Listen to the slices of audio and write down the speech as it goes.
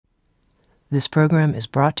This program is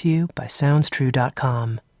brought to you by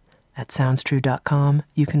SoundsTrue.com. At SoundsTrue.com,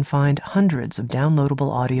 you can find hundreds of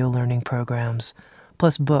downloadable audio learning programs,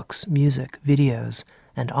 plus books, music, videos,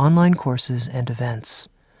 and online courses and events.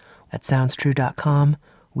 At SoundsTrue.com,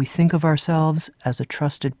 we think of ourselves as a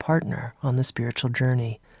trusted partner on the spiritual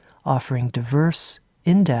journey, offering diverse,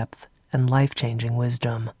 in-depth, and life-changing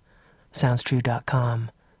wisdom.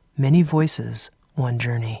 SoundsTrue.com. Many voices, one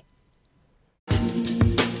journey.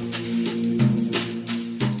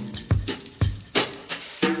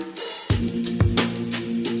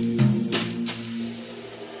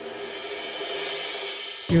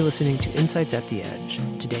 You're listening to Insights at the Edge.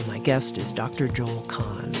 Today my guest is Dr. Joel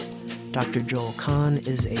Kahn. Dr. Joel Kahn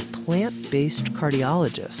is a plant-based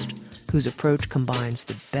cardiologist whose approach combines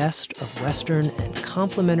the best of Western and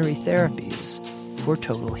complementary therapies for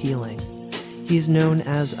total healing. He's known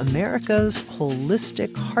as America's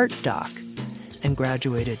holistic heart doc and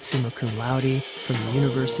graduated summa cum laude from the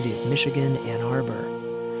University of Michigan, Ann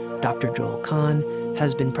Arbor. Dr. Joel Kahn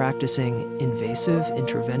has been practicing invasive,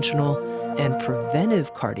 interventional, and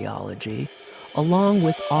preventive cardiology, along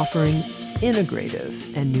with offering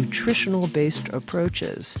integrative and nutritional-based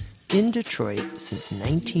approaches in Detroit since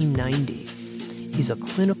 1990. He's a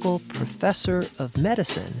clinical professor of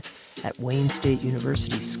medicine at Wayne State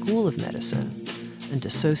University School of Medicine and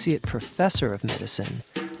associate professor of medicine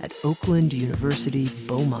at Oakland University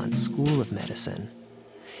Beaumont School of Medicine.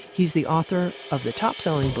 He's the author of the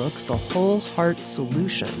top-selling book, The Whole Heart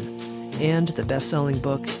Solution, and the best-selling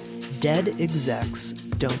book, Dead Execs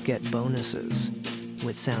Don't Get Bonuses.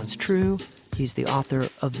 With Sounds True, he's the author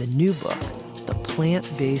of the new book, The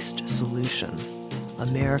Plant-Based Solution,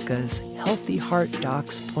 America's Healthy Heart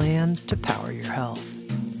Doc's Plan to Power Your Health.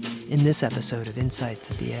 In this episode of Insights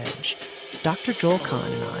at the Edge, Dr. Joel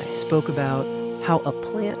Kahn and I spoke about how a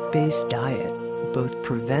plant-based diet both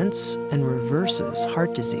prevents and reverses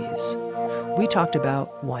heart disease. We talked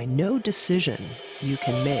about why no decision you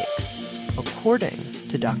can make, according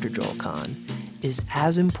to Dr. Joel Kahn, is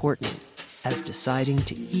as important as deciding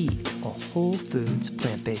to eat a whole foods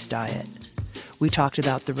plant-based diet. We talked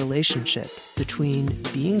about the relationship between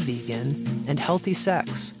being vegan and healthy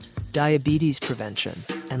sex, diabetes prevention,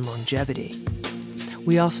 and longevity.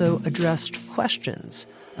 We also addressed questions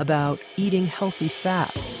about eating healthy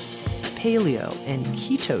fats, paleo and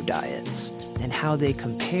keto diets, and how they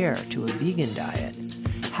compare to a vegan diet,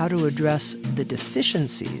 how to address the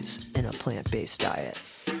deficiencies in a plant-based diet,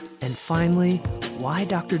 and finally, why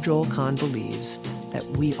Dr. Joel Kahn believes that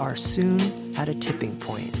we are soon at a tipping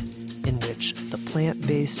point in which the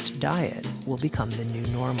plant-based diet will become the new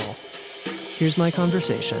normal. Here's my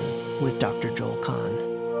conversation with Dr. Joel Kahn.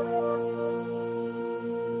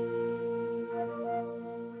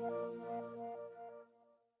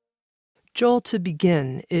 Joel, to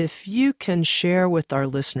begin, if you can share with our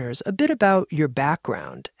listeners a bit about your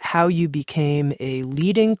background, how you became a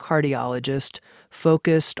leading cardiologist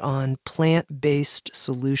focused on plant-based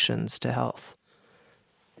solutions to health.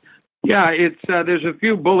 Yeah, there's a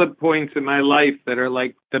few bullet points in my life that are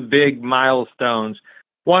like the big milestones.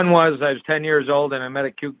 One was I was 10 years old and I met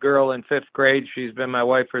a cute girl in fifth grade. She's been my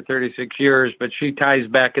wife for 36 years, but she ties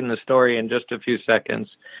back in the story in just a few seconds.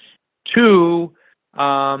 Two,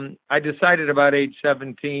 I decided about age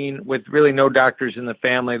 17, with really no doctors in the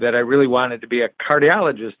family, that I really wanted to be a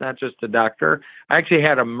cardiologist, not just a doctor. I actually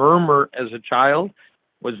had a murmur as a child,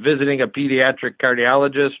 was visiting a pediatric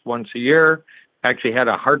cardiologist once a year, actually had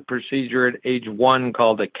a heart procedure at age 1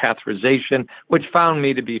 called a catheterization, which found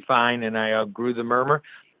me to be fine, and I outgrew the murmur.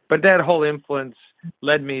 But that whole influence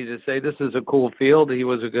led me to say, this is a cool field. He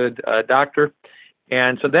was a good doctor.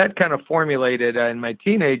 And so that kind of formulated in my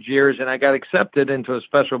teenage years, and I got accepted into a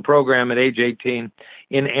special program at age 18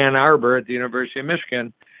 in Ann Arbor at the University of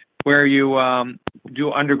Michigan, where you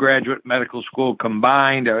do undergraduate medical school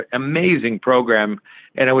combined, an amazing program,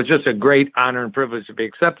 and it was just a great honor and privilege to be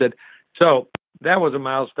accepted. So that was a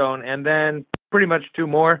milestone. And then pretty much two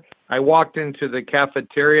more. I walked into the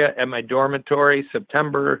cafeteria at my dormitory,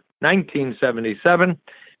 September 1977.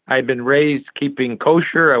 I'd been raised keeping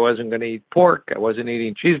kosher. I wasn't going to eat pork. I wasn't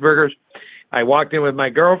eating cheeseburgers. I walked in with my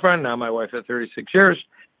girlfriend, now my wife of 36 years.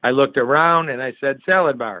 I looked around and I said,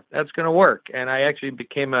 salad bar, that's going to work. And I actually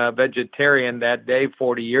became a vegetarian that day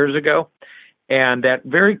 40 years ago. And that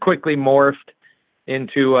very quickly morphed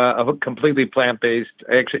into a completely plant-based.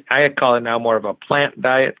 Actually, I call it now more of a plant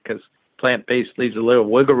diet because plant-based leaves a little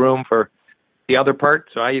wiggle room for the other part.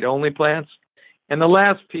 So I eat only plants. And the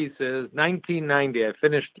last piece is 1990. I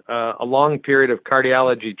finished a long period of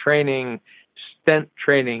cardiology training, stent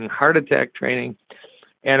training, heart attack training.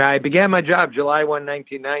 And I began my job July 1,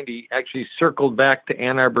 1990, actually circled back to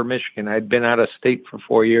Ann Arbor, Michigan. I'd been out of state for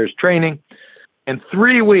 4 years training. And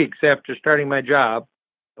 3 weeks after starting my job,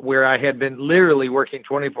 where I had been literally working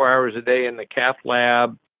 24 hours a day in the cath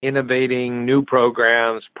lab, innovating new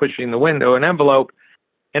programs, pushing the window and envelope,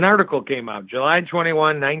 an article came out July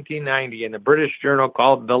 21, 1990, in a British journal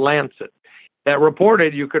called The Lancet that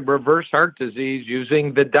reported you could reverse heart disease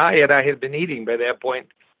using the diet I had been eating by that point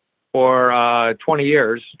for 20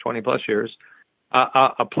 plus years,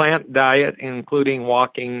 a plant diet, including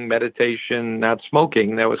walking, meditation, not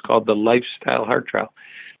smoking. That was called the Lifestyle Heart Trial.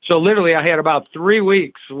 So literally I had about 3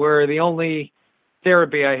 weeks where the only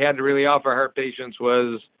therapy I had to really offer heart patients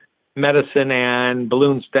was medicine and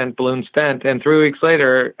balloon stent. And 3 weeks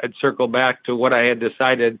later, I'd circle back to what I had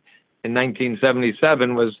decided in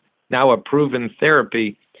 1977 was now a proven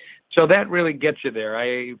therapy. So that really gets you there.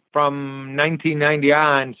 I, from 1990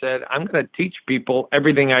 on, said, I'm going to teach people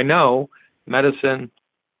everything I know, medicine,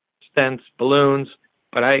 stents, balloons,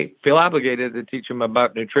 but I feel obligated to teach them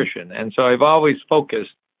about nutrition. And so I've always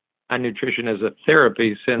focused on nutrition as a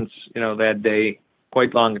therapy since, that day,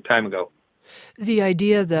 quite long time ago. The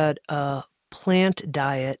idea that a plant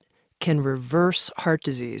diet can reverse heart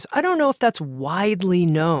disease, I don't know if that's widely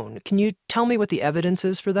known. Can you tell me what the evidence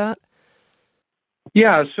is for that?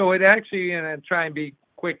 Yeah, so it actually, and I try and be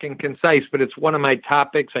quick and concise, but it's one of my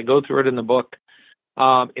topics. I go through it in the book.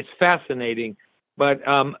 It's fascinating, but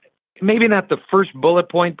maybe not the first bullet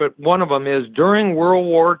point, but one of them is during World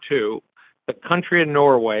War II, the country of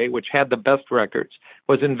Norway, which had the best records,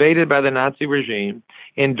 was invaded by the Nazi regime.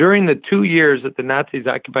 And during the 2 years that the Nazis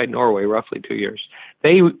occupied Norway, roughly 2 years,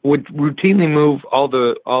 they would routinely move all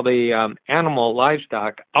the animal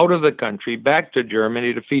livestock out of the country back to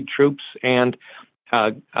Germany to feed troops and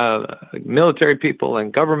military people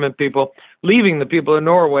and government people, leaving the people of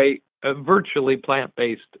Norway virtually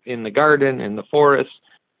plant-based in the garden, in the forest,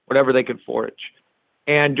 whatever they could forage.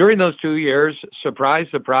 And during those 2 years, surprise,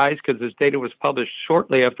 surprise, because this data was published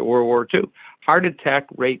shortly after World War II, heart attack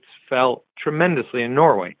rates fell tremendously in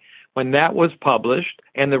Norway. When that was published,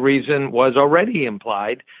 and the reason was already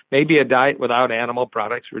implied, maybe a diet without animal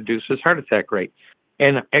products reduces heart attack rate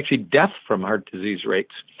and actually death from heart disease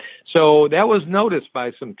rates. So that was noticed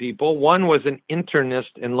by some people. One was an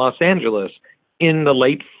internist in Los Angeles in the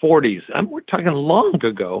late 40s. We're talking long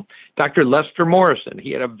ago. Dr. Lester Morrison, he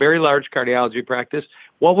had a very large cardiology practice.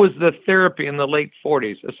 What was the therapy in the late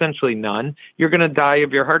 40s? Essentially none. You're going to die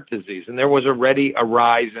of your heart disease. And there was already a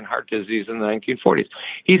rise in heart disease in the 1940s.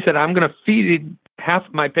 He said, I'm going to feed half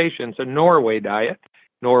of my patients a Norway diet,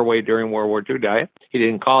 Norway during World War II diet. He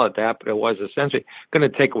didn't call it that, but it was essentially going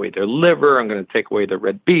to take away their liver. I'm going to take away their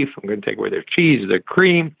red beef. I'm going to take away their cheese, their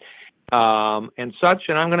cream, and such.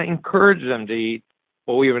 And I'm going to encourage them to eat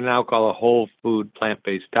what we would now call a whole food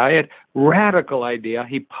plant-based diet. Radical idea.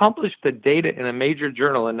 He published the data in a major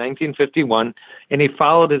journal in 1951, and he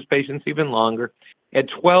followed his patients even longer. At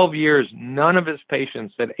 12 years, none of his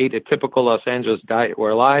patients that ate a typical Los Angeles diet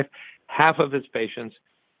were alive. Half of his patients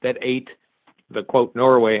that ate the quote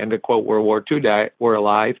Norway and the quote World War II diet were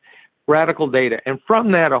alive. Radical data. And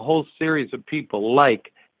from that, a whole series of people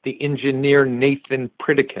like the engineer Nathan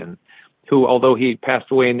Pritikin, who, although he passed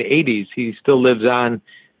away in the 80s, he still lives on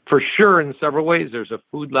for sure in several ways. There's a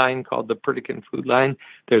food line called the Pritikin Food Line.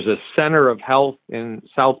 There's a center of health in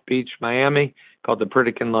South Beach, Miami, called the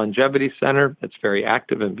Pritikin Longevity Center. It's very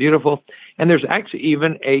active and beautiful. And there's actually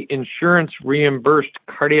even a insurance reimbursed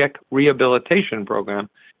cardiac rehabilitation program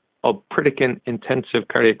called Pritikin Intensive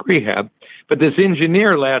Cardiac Rehab. But this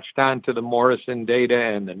engineer latched on to the Morrison data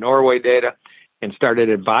and the Norway data and started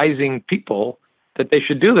advising people that they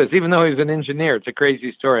should do this, even though he's an engineer. It's a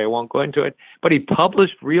crazy story. I won't go into it. But he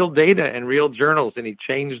published real data in real journals, and he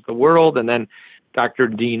changed the world. And then Dr.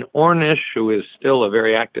 Dean Ornish, who is still a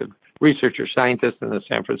very active researcher, scientist in the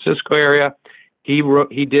San Francisco area,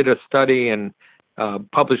 he did a study and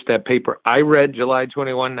published that paper I read July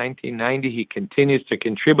 21, 1990. He continues to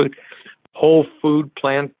contribute whole food,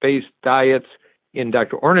 plant-based diets in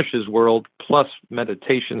Dr. Ornish's world, plus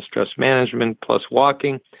meditation, stress management, plus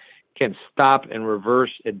walking, can stop and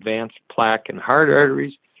reverse advanced plaque in heart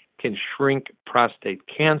arteries, can shrink prostate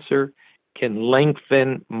cancer, can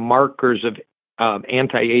lengthen markers of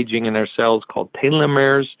anti-aging in our cells called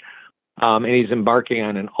telomeres, and he's embarking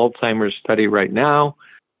on an Alzheimer's study right now.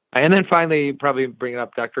 And then finally, probably bringing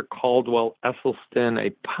up Dr. Caldwell Esselstyn, a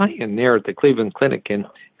pioneer at the Cleveland Clinic in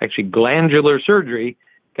actually glandular surgery,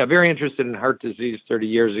 got very interested in heart disease 30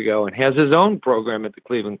 years ago and has his own program at the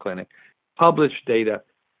Cleveland Clinic, published data,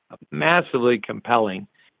 massively compelling,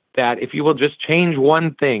 that if you will just change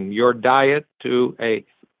one thing, your diet to a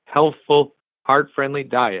healthful, heart-friendly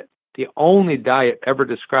diet, the only diet ever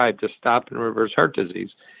described to stop and reverse heart disease,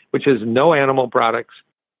 which is no animal products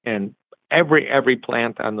and every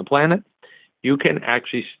plant on the planet, you can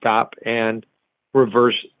actually stop and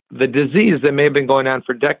reverse the disease that may have been going on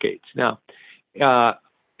for decades. Now,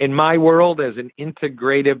 in my world, as an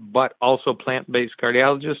integrative but also plant-based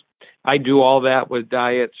cardiologist, I do all that with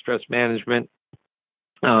diet, stress management,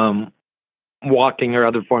 walking or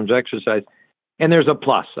other forms of exercise. And there's a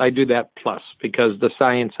plus. I do that plus because the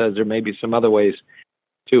science says there may be some other ways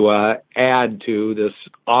to add to this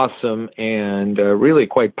awesome and really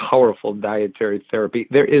quite powerful dietary therapy.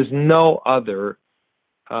 There is no other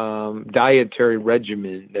dietary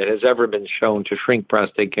regimen that has ever been shown to shrink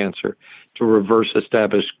prostate cancer, to reverse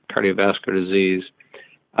established cardiovascular disease,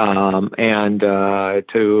 and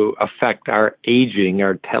to affect our aging,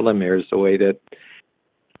 our telomeres, the way that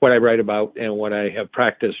what I write about and what I have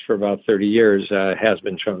practiced for about 30 years has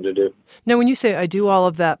been shown to do. Now, when you say I do all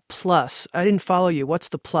of that plus, I didn't follow you. What's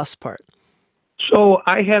the plus part? So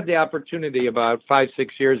I had the opportunity about 5-6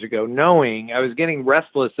 years ago, knowing I was getting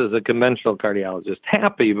restless as a conventional cardiologist,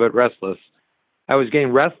 happy but restless. I was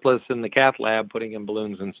getting restless in the cath lab, putting in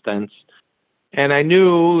balloons and stents. And I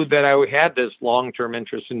knew that I had this long-term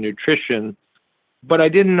interest in nutrition, but I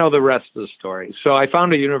didn't know the rest of the story. So I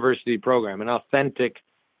found a university program, an authentic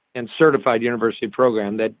and certified university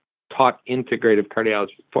program that taught integrative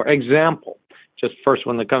cardiology. For example, just first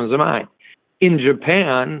one that comes to mind. In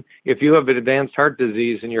Japan, if you have an advanced heart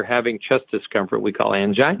disease and you're having chest discomfort, we call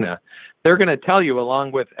angina, they're going to tell you,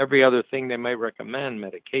 along with every other thing they might recommend,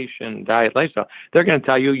 medication, diet, lifestyle, they're going to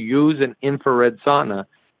tell you use an infrared sauna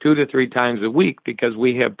 2 to 3 times a week because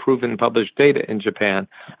we have proven published data in Japan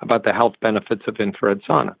about the health benefits of infrared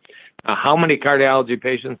sauna. How many cardiology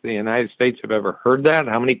patients in the United States have ever heard that?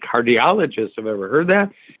 How many cardiologists have ever heard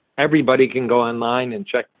that? Everybody can go online and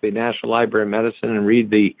check the National Library of Medicine and read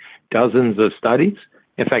the dozens of studies.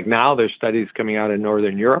 In fact, now there's studies coming out in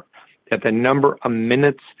Northern Europe that the number of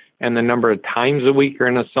minutes and the number of times a week you're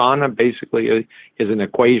in a sauna basically is an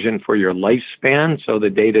equation for your lifespan. So the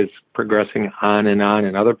data is progressing on in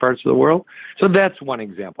other parts of the world. So that's one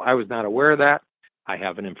example. I was not aware of that. I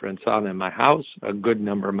have an infrared sauna in my house. A good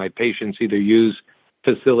number of my patients either use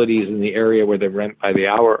facilities in the area where they rent by the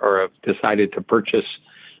hour or have decided to purchase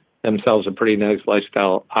themselves a pretty nice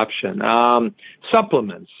lifestyle option.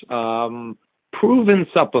 Supplements, proven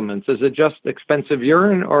supplements. Is it just expensive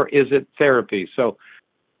urine or is it therapy? So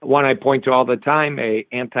one I point to all the time, a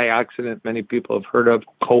antioxidant many people have heard of,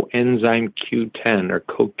 coenzyme Q10 or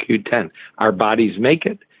CoQ10. Our bodies make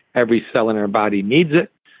it. Every cell in our body needs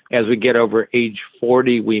it. As we get over age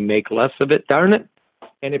 40, we make less of it, darn it.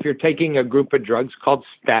 And if you're taking a group of drugs called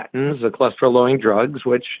statins, the cholesterol-lowering drugs,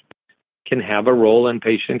 which can have a role in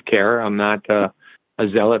patient care. I'm not a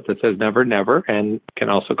zealot that says never, never, and can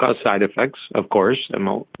also cause side effects, of course.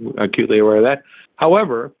 I'm acutely aware of that.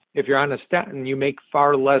 However, if you're on a statin, you make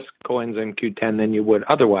far less coenzyme Q10 than you would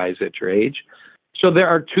otherwise at your age. So there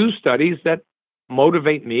are 2 studies that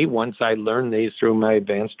motivate me once I learn these through my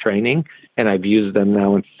advanced training, and I've used them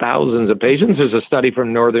now in thousands of patients. There's a study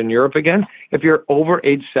from Northern Europe again. If you're over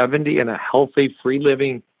age 70 and a healthy,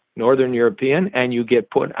 free-living Northern European, and you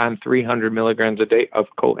get put on 300 milligrams a day of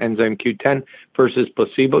coenzyme Q10 versus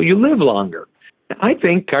placebo, you live longer. I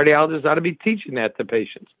think cardiologists ought to be teaching that to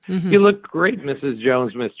patients. Mm-hmm. You look great, Mrs.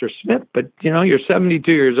 Jones, Mr. Smith, but you're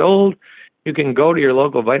 72 years old. You can go to your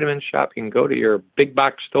local vitamin shop. You can go to your big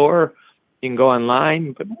box store. You can go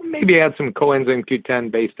online, but maybe add some coenzyme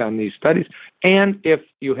Q10 based on these studies. And if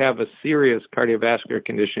you have a serious cardiovascular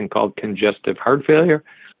condition called congestive heart failure,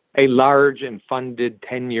 a large and funded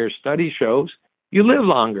 10-year study shows you live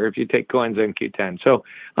longer if you take coenzyme Q10. So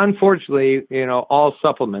unfortunately, all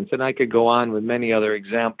supplements, and I could go on with many other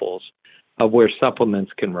examples of where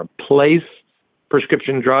supplements can replace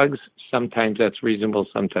prescription drugs. Sometimes that's reasonable,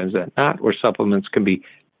 sometimes that's not, where supplements can be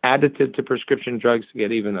additive to prescription drugs to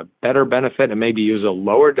get even a better benefit and maybe use a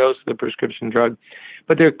lower dose of the prescription drug.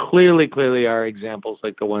 But there clearly are examples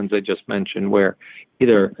like the ones I just mentioned where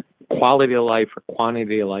either quality of life or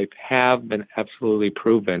quantity of life have been absolutely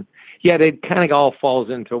proven. Yet it kind of all falls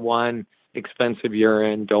into one: expensive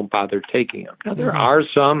urine, don't bother taking it. Now, there are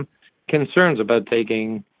some concerns about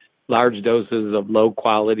taking large doses of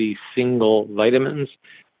low-quality single vitamins.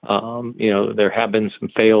 There have been some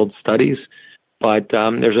failed studies, but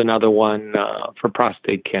there's another one for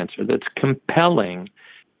prostate cancer that's compelling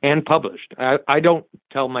and published. I don't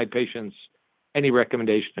tell my patients any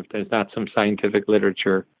recommendation if there's not some scientific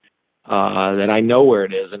literature that I know where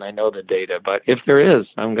it is and I know the data. But if there is,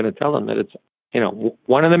 I'm going to tell them that it's,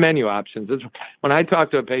 one of the menu options. When I talk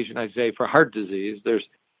to a patient, I say for heart disease, there's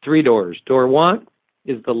three doors. Door one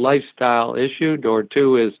is the lifestyle issue. Door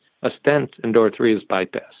two is a stent, and door three is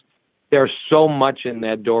bypass. There's so much in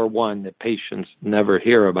that door one that patients never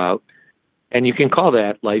hear about. And you can call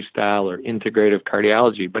that lifestyle or integrative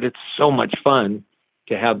cardiology, but it's so much fun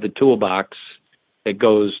to have the toolbox that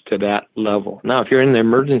goes to that level. Now, if you're in the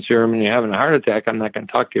emergency room and you're having a heart attack, I'm not going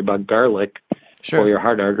to talk to you about garlic or your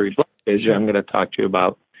heart artery blockage. Sure. I'm going to talk to you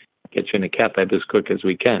about get you in a cath lab as quick as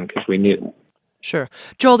we can because we need it. Sure.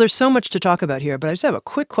 Joel, there's so much to talk about here, but I just have a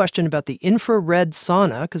quick question about the infrared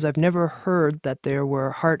sauna, because I've never heard that there were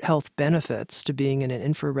heart health benefits to being in an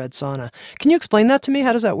infrared sauna. Can you explain that to me?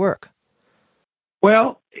 How does that work?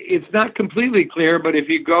 Well, it's not completely clear, but if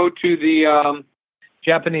you go to the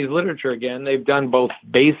Japanese literature again, they've done both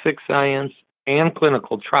basic science and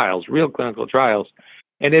clinical trials, real clinical trials.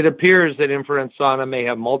 And it appears that infrared sauna may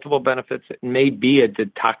have multiple benefits. It may be a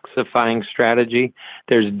detoxifying strategy.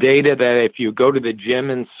 There's data that if you go to the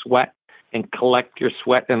gym and sweat and collect your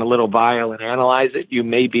sweat in a little vial and analyze it, you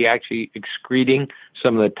may be actually excreting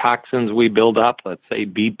some of the toxins we build up, let's say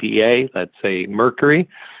BPA, let's say mercury.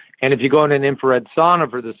 And if you go in an infrared sauna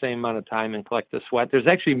for the same amount of time and collect the sweat, there's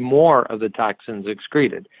actually more of the toxins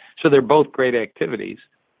excreted. So they're both great activities.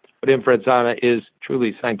 But infrared sauna is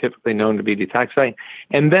truly scientifically known to be detoxifying.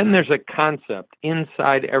 And then there's a concept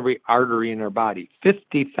inside every artery in our body,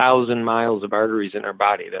 50,000 miles of arteries in our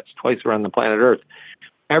body. That's twice around the planet Earth.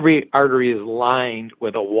 Every artery is lined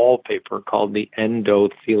with a wallpaper called the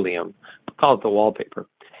endothelium. We'll call it the wallpaper.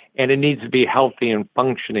 And it needs to be healthy and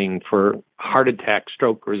functioning for heart attack,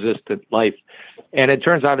 stroke-resistant life. And it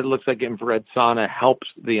turns out it looks like infrared sauna helps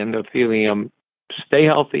the endothelium stay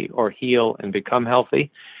healthy or heal and become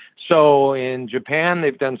healthy. So in Japan,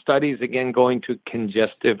 they've done studies, again, going to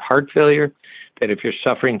congestive heart failure, that if you're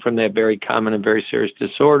suffering from that very common and very serious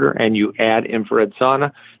disorder and you add infrared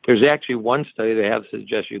sauna, there's actually one study they have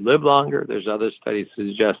suggests you live longer. There's other studies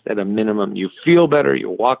suggest at a minimum you feel better,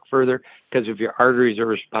 you walk further, because if your arteries are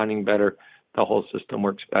responding better, the whole system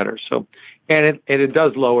works better. So, and it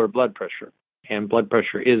does lower blood pressure. And blood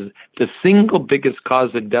pressure is the single biggest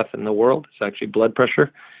cause of death in the world. It's actually blood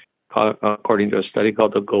pressure, according to a study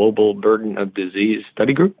called the Global Burden of Disease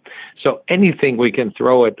Study Group. So anything we can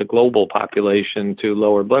throw at the global population to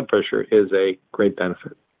lower blood pressure is a great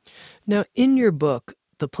benefit. Now, in your book,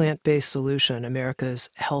 The Plant-Based Solution, America's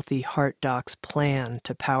Healthy Heart Doc's Plan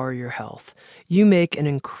to Power Your Health, you make an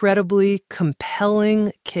incredibly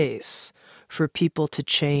compelling case for people to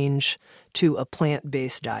change to a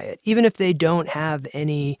plant-based diet, even if they don't have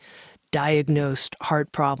any diagnosed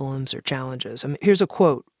heart problems or challenges. I mean, here's a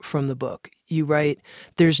quote from the book. You write,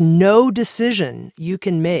 "There's no decision you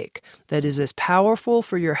can make that is as powerful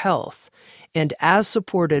for your health and as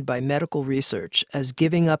supported by medical research as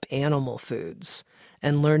giving up animal foods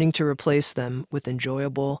and learning to replace them with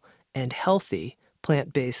enjoyable and healthy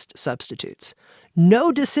plant-based substitutes."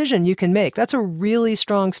 No decision you can make. That's a really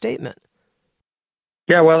strong statement.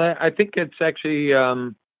 Yeah, well, I think it's actually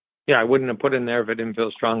I wouldn't have put in there if I didn't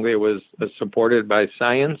feel strongly it was supported by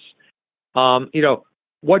science.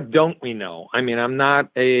 What don't we know? I mean, I'm not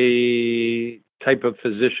a type of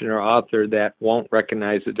physician or author that won't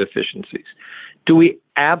recognize the deficiencies. Do we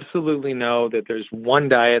absolutely know that there's one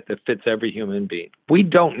diet that fits every human being? We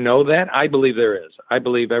don't know that. I believe there is. I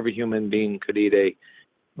believe every human being could eat a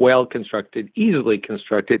well-constructed, easily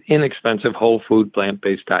constructed, inexpensive, whole food,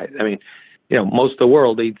 plant-based diet. I mean, most of the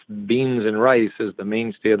world eats beans and rice as the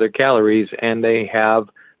mainstay of their calories, and they have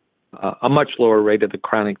a much lower rate of the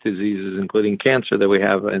chronic diseases, including cancer, that we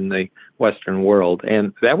have in the Western world.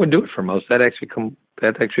 And that would do it for most. That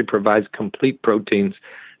actually provides complete proteins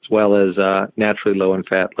as well as naturally low in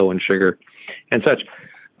fat, low in sugar, and such.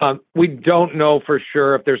 We don't know for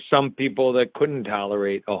sure if there's some people that couldn't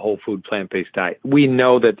tolerate a whole food plant-based diet. We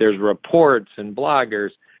know that there's reports and bloggers.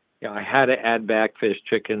 I had to add back fish,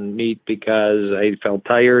 chicken, meat because I felt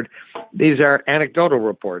tired. These are anecdotal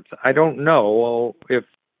reports. I don't know if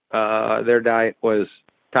their diet was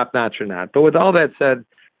top-notch or not. But with all that said,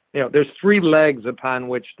 there's three legs upon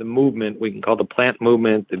which the movement, we can call the plant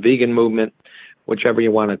movement, the vegan movement, whichever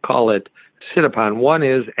you want to call it, sit upon. One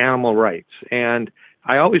is animal rights. And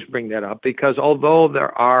I always bring that up because although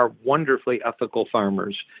there are wonderfully ethical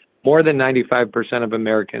farmers, more than 95% of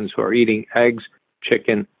Americans who are eating eggs,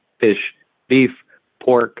 chicken, fish, beef,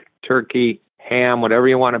 pork, turkey, ham, whatever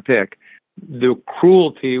you want to pick, the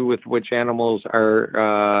cruelty with which animals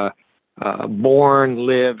are born,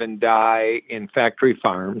 live, and die in factory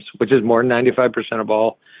farms, which is more than 95% of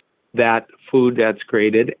all that food that's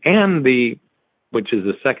created, and which is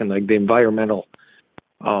the second leg, the environmental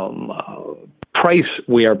price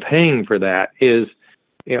we are paying for that is,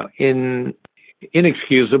 in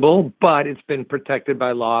inexcusable, but it's been protected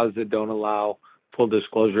by laws that don't allow full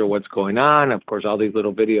disclosure of what's going on. Of course, all these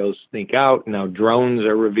little videos sneak out. Now drones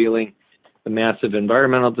are revealing the massive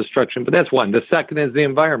environmental destruction, but that's one. The second is the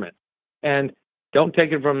environment. And don't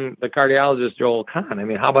take it from the cardiologist, Joel Kahn. I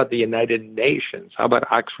mean, how about the United Nations? How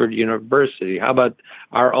about Oxford University? How about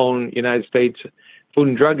our own United States Food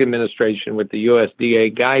and Drug Administration with the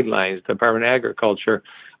USDA guidelines, Department of Agriculture?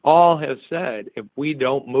 All have said if we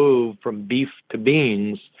don't move from beef to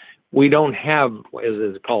beans, we don't have, as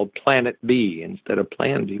is called, Planet B instead of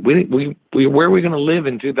Plan B. Where are we going to live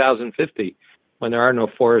in 2050 when there are no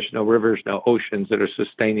forests, no rivers, no oceans that are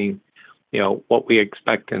sustaining, what we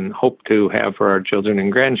expect and hope to have for our children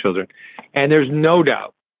and grandchildren? And there's no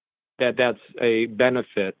doubt that that's a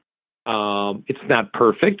benefit. It's not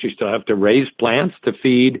perfect. You still have to raise plants to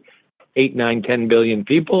feed 8, 9, 10 billion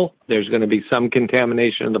people. There's going to be some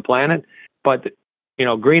contamination of the planet, but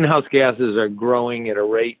greenhouse gases are growing at a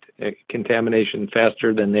rate, contamination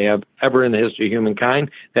faster than they have ever in the history of humankind.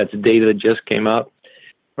 That's data that just came out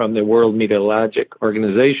from the World Meteorological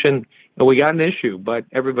Organization. And we got an issue, but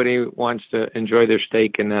everybody wants to enjoy their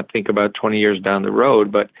steak and not think about 20 years down the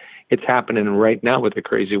road. But it's happening right now with the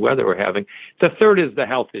crazy weather we're having. The third is the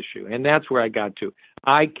health issue, and that's where I got to.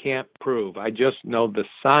 I can't prove. I just know the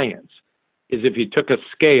science is if you took a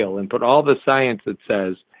scale and put all the science that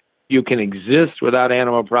says you can exist without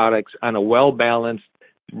animal products on a well-balanced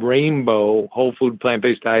rainbow whole food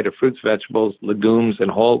plant-based diet of fruits, vegetables, legumes, and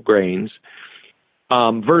whole grains,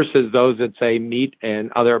 versus those that say meat and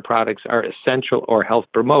other products are essential or health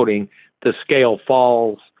promoting, the scale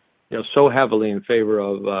falls, so heavily in favor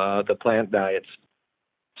of the plant diets,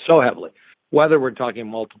 so heavily. Whether we're talking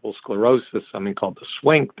multiple sclerosis, something called the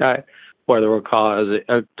SWINK diet, whether we're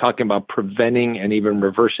talking about preventing and even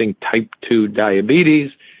reversing type 2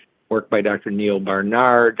 diabetes, work by Dr. Neil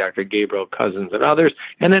Barnard, Dr. Gabriel Cousins, and others.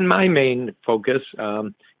 And then my main focus,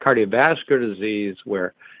 cardiovascular disease,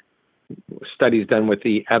 where studies done with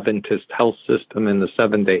the Adventist Health System and the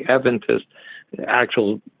Seventh-day Adventist,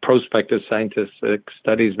 actual prospective scientific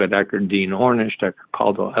studies by Dr. Dean Ornish, Dr.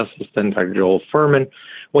 Caldwell Esselstyn, Dr. Joel Furman.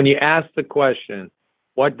 When you ask the question,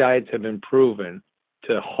 what diets have been proven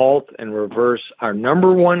to halt and reverse our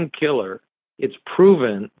number one killer, it's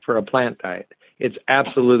proven for a plant diet. It's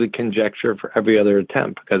absolutely conjecture for every other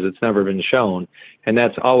attempt because it's never been shown. And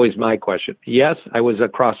that's always my question. Yes, I was a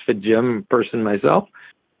CrossFit gym person myself,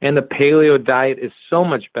 and the paleo diet is so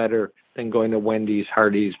much better than going to Wendy's,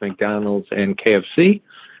 Hardee's, McDonald's, and KFC.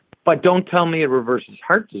 But don't tell me it reverses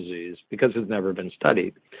heart disease because it's never been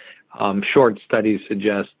studied. Short studies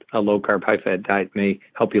suggest a low-carb, high-fat diet may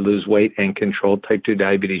help you lose weight and control type 2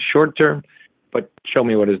 diabetes short-term, but show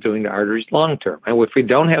me what it's doing to arteries long-term. And if we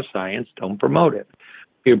don't have science, don't promote it.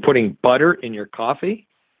 If you're putting butter in your coffee,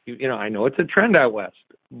 I know it's a trend out west,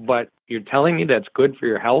 but you're telling me that's good for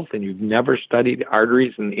your health and you've never studied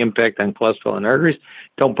arteries and the impact on cholesterol and arteries,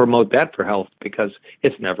 don't promote that for health because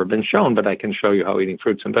it's never been shown, but I can show you how eating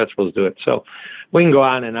fruits and vegetables do it. So we can go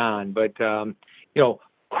on, but,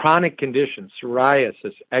 chronic conditions,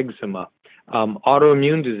 psoriasis, eczema,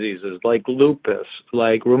 autoimmune diseases like lupus,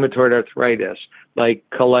 like rheumatoid arthritis, like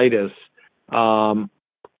colitis, hypertension,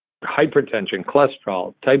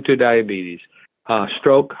 cholesterol, type 2 diabetes,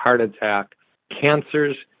 stroke, heart attack,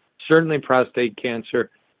 cancers, certainly prostate cancer,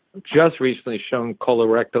 just recently shown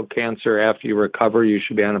colorectal cancer. After you recover, you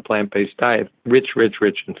should be on a plant-based diet, rich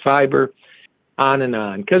in fiber, on and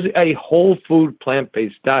on. Because a whole food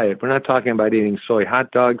plant-based diet, we're not talking about eating soy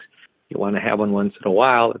hot dogs. You want to have one once in a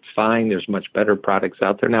while, it's fine. There's much better products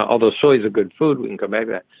out there now. Although soy is a good food, we can come back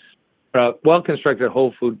to that. But well-constructed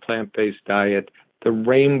whole food plant-based diet, the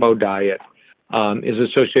rainbow diet, is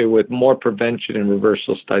associated with more prevention and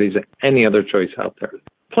reversal studies than any other choice out there.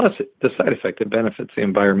 Plus, the side effect, it benefits the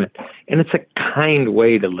environment. And it's a kind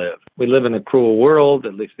way to live. We live in a cruel world,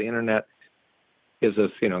 at least the internet gives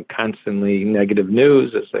us, constantly negative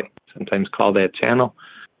news, as they sometimes call that channel.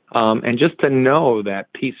 And just to know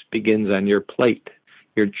that peace begins on your plate,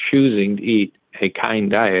 you're choosing to eat a kind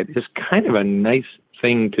diet is kind of a nice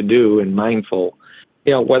thing to do and mindful.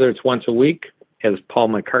 Whether it's once a week, as Paul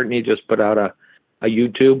McCartney just put out a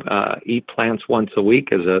YouTube, eat plants once a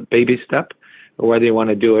week as a baby step, or whether you want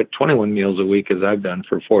to do it 21 meals a week, as I've done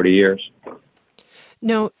for 40 years.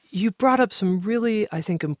 Now, you brought up some really, I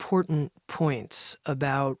think, important points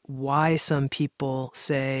about why some people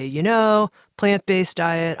say, plant-based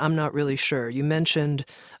diet, I'm not really sure. You mentioned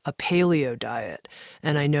a paleo diet,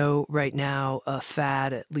 and I know right now a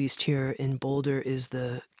fad, at least here in Boulder, is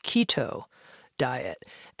the keto diet.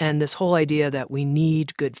 And this whole idea that we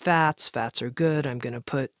need good fats, fats are good, I'm going to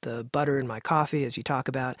put the butter in my coffee, as you talk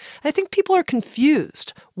about. I think people are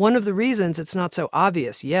confused. One of the reasons it's not so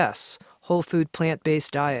obvious, yes, whole food,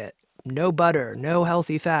 plant-based diet, no butter, no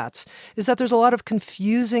healthy fats, is that there's a lot of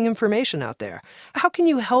confusing information out there. How can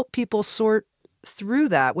you help people sort through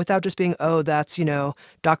that without just being, oh, that's,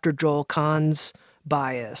 Dr. Joel Kahn's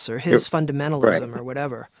bias or his fundamentalism or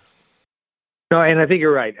whatever? No, and I think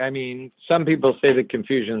you're right. I mean, some people say the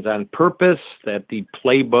confusion's on purpose, that the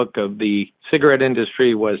playbook of the cigarette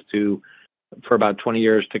industry was for about 20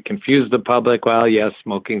 years, to confuse the public. Well, yes,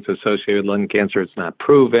 smoking's associated with lung cancer. It's not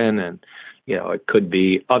proven. And, it could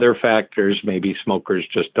be other factors. Maybe smokers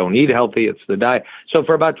just don't eat healthy. It's the diet. So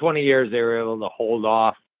for about 20 years, they were able to hold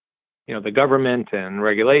off, the government and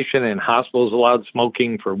regulation, and hospitals allowed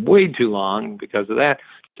smoking for way too long because of that.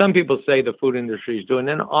 Some people say the food industry is doing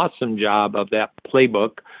an awesome job of that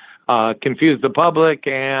playbook, confuse the public,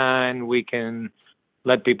 and we can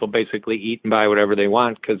let people basically eat and buy whatever they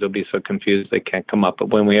want because they'll be so confused they can't come up. But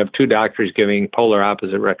when we have two doctors giving polar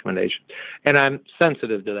opposite recommendations, and I'm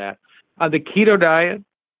sensitive to that. The keto diet,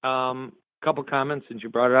 couple comments since you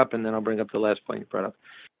brought it up, and then I'll bring up the last point you brought up.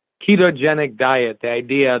 Ketogenic diet, the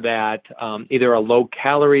idea that either a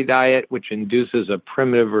low-calorie diet, which induces a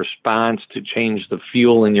primitive response to change the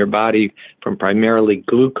fuel in your body from primarily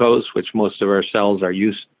glucose, which most of our cells are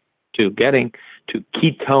used to getting, to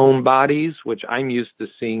ketone bodies, which I'm used to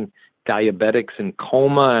seeing diabetics in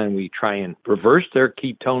coma, and we try and reverse their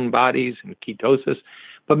ketone bodies and ketosis.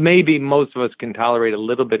 But maybe most of us can tolerate a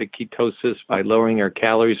little bit of ketosis by lowering our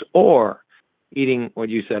calories or eating what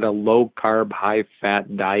you said, a low-carb,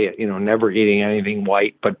 high-fat diet, never eating anything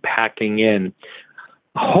white, but packing in,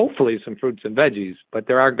 hopefully, some fruits and veggies. But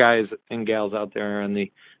there are guys and gals out there on the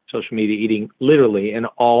social media eating literally an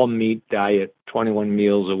all-meat diet, 21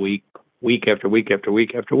 meals a week, week after week after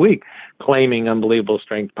week after week, claiming unbelievable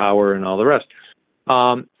strength, power, and all the rest.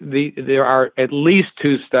 There are at least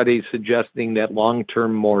 2 studies suggesting that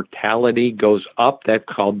long-term mortality goes up. That's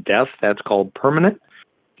called death. That's called permanent.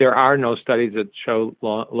 There are no studies that show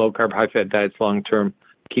low-carb, high-fat diets, long-term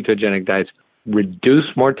ketogenic diets reduce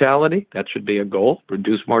mortality. That should be a goal,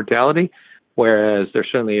 reduce mortality, whereas there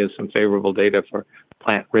certainly is some favorable data for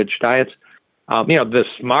plant-rich diets. The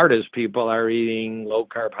smartest people are eating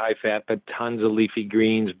low-carb, high-fat, but tons of leafy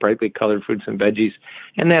greens, brightly colored fruits and veggies,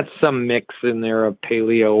 and that's some mix in there of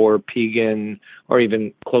paleo or vegan or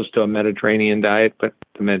even close to a Mediterranean diet, but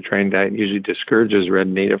the Mediterranean diet usually discourages red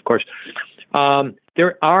meat, of course.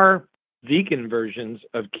 There are vegan versions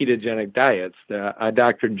of ketogenic diets.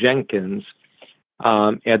 Dr. Jenkins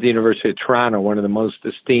at the University of Toronto, one of the most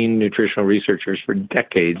esteemed nutritional researchers for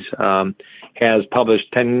decades, has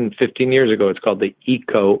published 10, 15 years ago. It's called the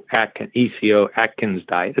ECO Atkins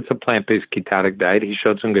diet. It's a plant-based ketotic diet. He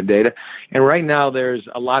showed some good data. And right now there's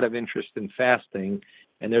a lot of interest in fasting,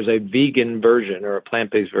 and there's a vegan version or a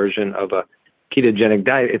plant-based version of a ketogenic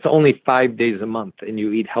diet. It's only 5 days a month, and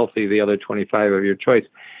you eat healthy the other 25 of your choice.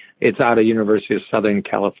 It's out of University of Southern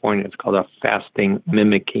California. It's called a fasting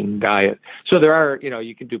mimicking diet. So there are,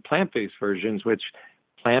 you can do plant-based versions, which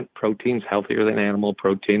plant protein's healthier than animal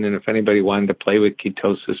protein. And if anybody wanted to play with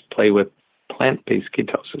ketosis, play with plant-based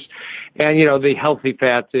ketosis. And, the healthy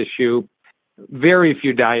fats issue, very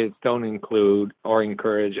few diets don't include or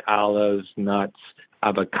encourage olives, nuts,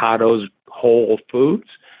 avocados, whole foods.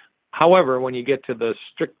 However, when you get to the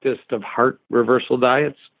strictest of heart reversal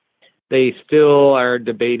diets, they still are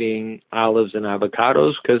debating olives and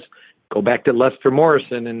avocados because go back to Lester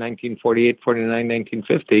Morrison in 1948, 49,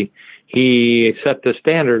 1950. He set the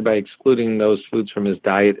standard by excluding those foods from his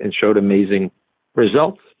diet and showed amazing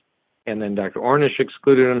results. And then Dr. Ornish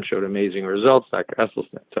excluded them, showed amazing results, Dr.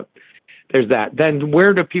 Esselstyn. So there's that. Then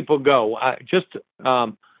where do people go?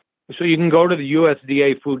 So you can go to the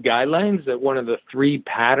USDA food guidelines, that one of the 3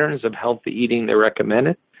 patterns of healthy eating they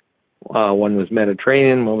recommended. One was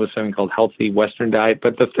Mediterranean, one was something called healthy Western diet,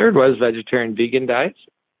 but the third was vegetarian vegan diets.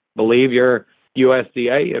 Believe your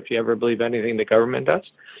USDA if you ever believe anything the government does.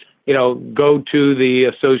 Go to the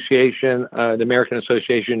association, the American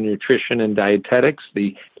Association of Nutrition and Dietetics,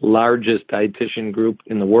 the largest dietitian group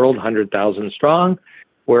in the world, 100,000 strong,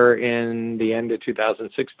 where in the end of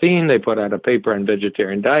 2016, they put out a paper on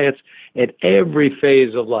vegetarian diets at every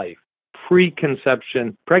phase of life,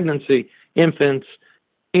 preconception, pregnancy, infants,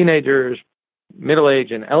 teenagers, middle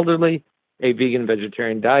age, and elderly. A vegan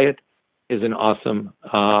vegetarian diet is an awesome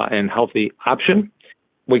and healthy option.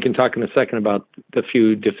 We can talk in a second about the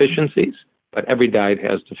few deficiencies, but every diet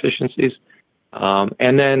has deficiencies.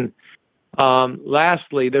 And then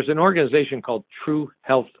Lastly, there's an organization called True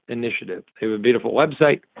Health Initiative. They have a beautiful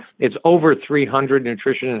website. It's over 300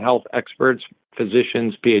 nutrition and health experts,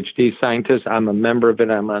 physicians, PhD scientists. I'm a member of it.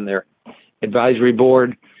 I'm on their advisory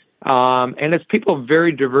board. And it's people of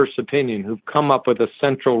very diverse opinion who've come up with a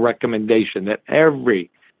central recommendation that every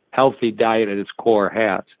healthy diet at its core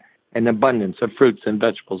has an abundance of fruits and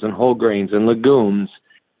vegetables and whole grains and legumes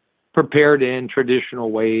prepared in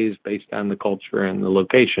traditional ways based on the culture and the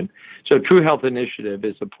location. So True Health Initiative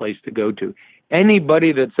is a place to go to.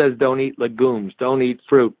 Anybody that says don't eat legumes, don't eat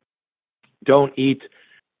fruit, don't eat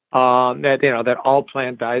that all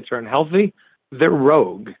plant diets are unhealthy, they're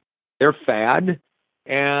rogue, they're fad,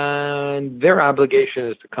 and their obligation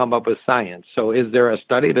is to come up with science. So is there a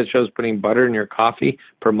study that shows putting butter in your coffee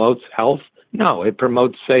promotes health? No, it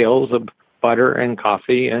promotes sales of butter and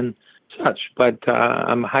coffee and such. But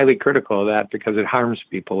I'm highly critical of that because it harms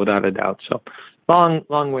people without a doubt. So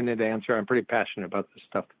long-winded answer. I'm pretty passionate about this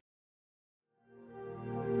stuff.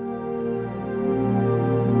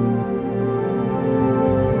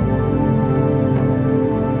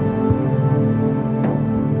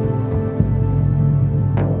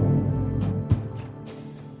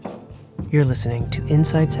 You're listening to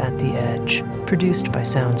Insights at the Edge, produced by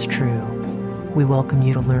Sounds True. We welcome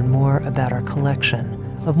you to learn more about our collection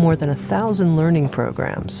of more than 1,000 learning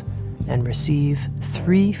programs and receive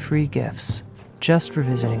 3 free gifts just for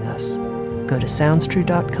visiting us. Go to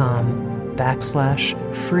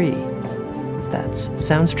SoundsTrue.com/free. That's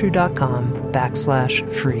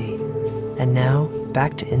SoundsTrue.com/free. And now,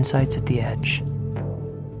 back to Insights at the Edge.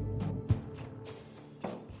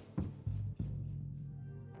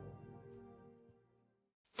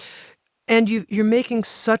 And you're making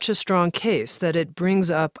such a strong case that it brings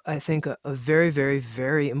up, I think, a very, very,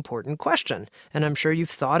 very important question. And I'm sure you've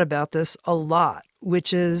thought about this a lot,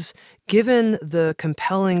 which is, given the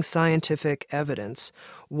compelling scientific evidence,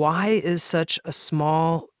 why is such a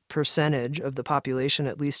small percentage of the population,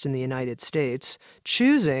 at least in the United States,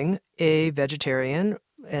 choosing a vegetarian,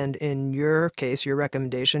 and in your case, your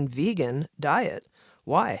recommendation, vegan diet?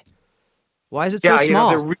 Why? Why is it so small?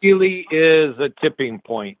 There really is a tipping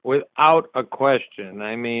point, without a question.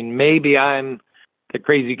 I mean, maybe I'm the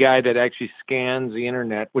crazy guy that actually scans the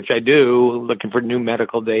internet, which I do, looking for new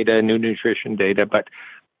medical data, new nutrition data, but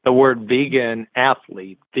the word vegan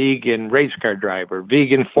athlete, vegan race car driver,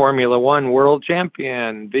 vegan Formula One world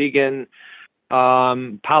champion, vegan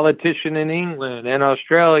politician in England and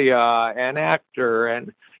Australia, an actor,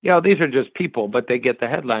 and, these are just people, but they get the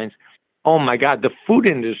headlines. Oh my God, the food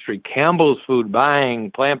industry, Campbell's Food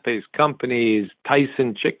buying plant-based companies,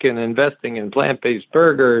 Tyson Chicken investing in plant-based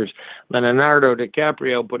burgers, Leonardo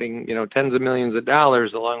DiCaprio putting, tens of millions of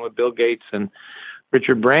dollars along with Bill Gates and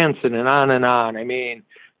Richard Branson and on and on. I mean,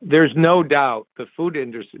 there's no doubt the food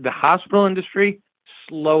industry, the hospital industry,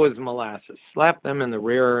 slow as molasses. Slap them in the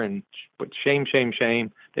rear and put shame, shame,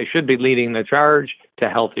 shame. They should be leading the charge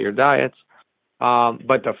to healthier diets.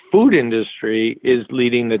 But the food industry is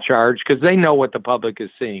leading the charge because they know what the public is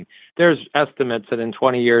seeing. There's estimates that in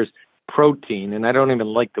 20 years, protein, and I don't even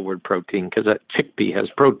like the word protein because a chickpea has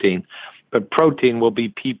protein, but protein will be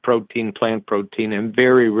pea protein, plant protein, and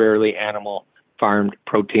very rarely animal farmed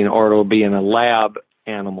protein, or it'll be in a lab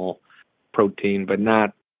animal protein, but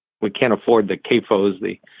we can't afford the CAFOs,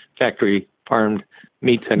 the factory farmed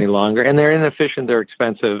meats any longer. And they're inefficient, they're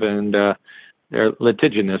expensive, and they're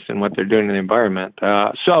litigious in what they're doing in the environment.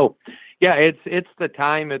 It's the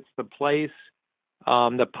time, it's the place.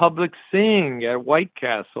 The public seeing at White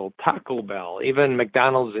Castle, Taco Bell, even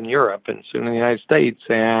McDonald's in Europe and soon in the United States,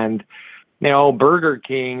 and Burger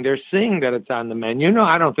King, they're seeing that it's on the menu.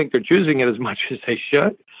 I don't think they're choosing it as much as they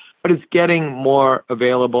should, but it's getting more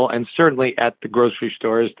available, and certainly at the grocery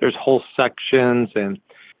stores, there's whole sections, and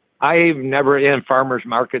farmers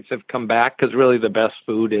markets have come back because really the best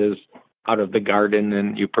food is out of the garden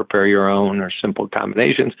and you prepare your own or simple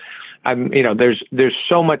combinations. There's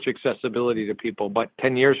so much accessibility to people, but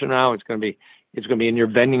 10 years from now, it's going to be in your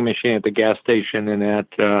vending machine at the gas station and at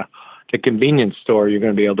the convenience store. You're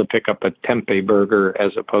going to be able to pick up a tempeh burger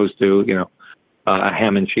as opposed to, a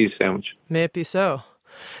ham and cheese sandwich. May it be so.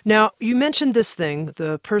 Now, you mentioned this thing,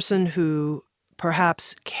 the person who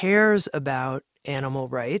perhaps cares about animal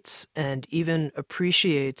rights and even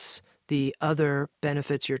appreciates the other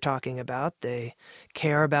benefits you're talking about. They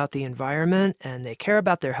care about the environment and they care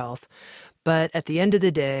about their health. But at the end of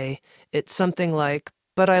the day, it's something like,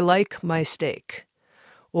 but I like my steak.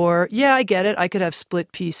 Or, yeah, I get it. I could have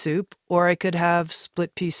split pea soup, or I could have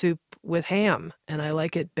split pea soup with ham, and I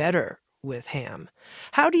like it better with ham.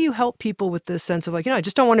 How do you help people with this sense of I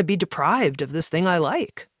just don't want to be deprived of this thing I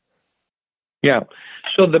like? Yeah.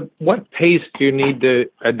 So what pace do you need to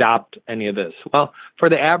adopt any of this? Well, for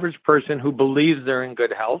the average person who believes they're in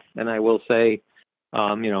good health, and I will say,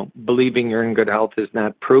 believing you're in good health is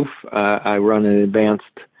not proof. I run an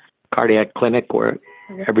advanced cardiac clinic where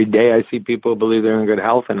every day I see people who believe they're in good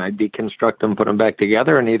health, and I deconstruct them, put them back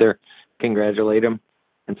together, and either congratulate them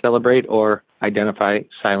and celebrate or identify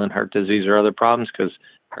silent heart disease or other problems, because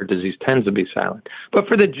heart disease tends to be silent. But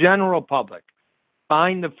for the general public,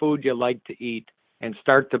 find the food you like to eat and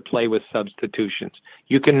start to play with substitutions.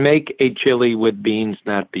 You can make a chili with beans,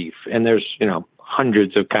 not beef. And there's,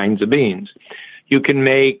 hundreds of kinds of beans. You can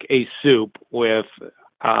make a soup with,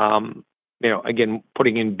 again,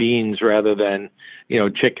 putting in beans rather than,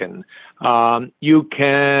 chicken. You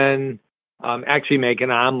can actually make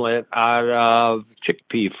an omelet out of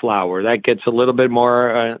chickpea flour. That gets a little bit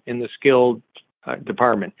more in the skilled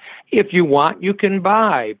department. If you want, you can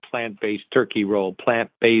buy plant-based turkey roll,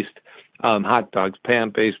 plant-based hot dogs,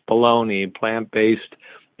 plant-based bologna, plant-based,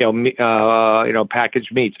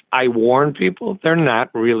 packaged meats. I warn people, they're not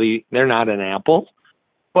an apple,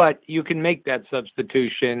 but you can make that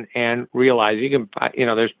substitution and realize you can,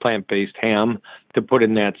 there's plant-based ham to put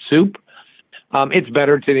in that soup. It's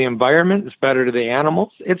better to the environment. It's better to the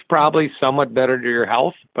animals. It's probably somewhat better to your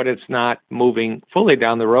health, but it's not moving fully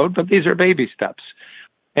down the road. But these are baby steps.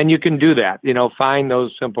 And you can do that. Find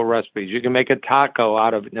those simple recipes. You can make a taco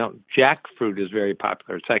out of, jackfruit is very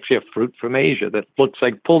popular. It's actually a fruit from Asia that looks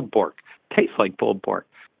like pulled pork, tastes like pulled pork.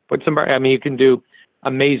 You can do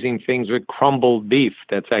amazing things with crumbled beef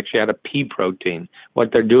that's actually out of pea protein.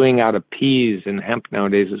 What they're doing out of peas and hemp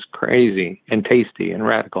nowadays is crazy and tasty and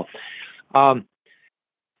radical. But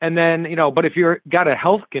if you've got a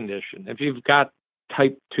health condition, if you've got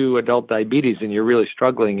type 2 adult diabetes and you're really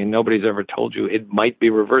struggling and nobody's ever told you it might be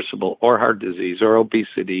reversible, or heart disease or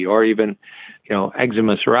obesity or even,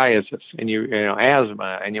 eczema, psoriasis, and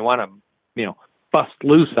asthma, and you want to, bust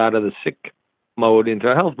loose out of the sick mode into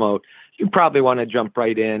a health mode, you probably want to jump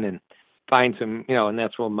right in and find some, and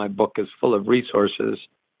that's what my book is full of resources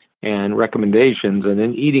and recommendations and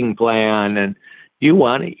an eating plan. And you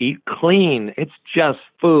want to eat clean. It's just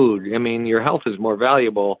food. Your health is more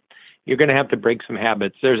valuable. You're going to have to break some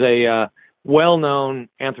habits. There's a well-known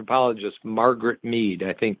anthropologist, Margaret Mead,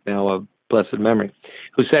 I think now of blessed memory,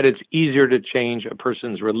 who said it's easier to change a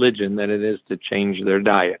person's religion than it is to change their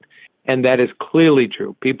diet. And that is clearly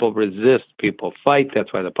true. People resist, people fight.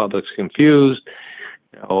 That's why the public's confused.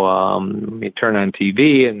 You turn on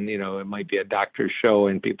TV and, it might be a doctor's show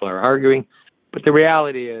and people are arguing. But the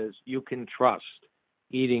reality is you can trust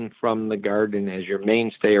eating from the garden as your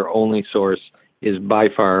mainstay or only source is by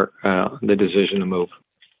far the decision to move.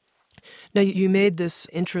 Now, you made this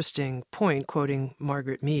interesting point, quoting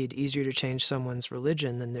Margaret Mead, easier to change someone's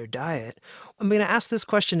religion than their diet. I'm going to ask this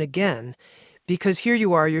question again, because here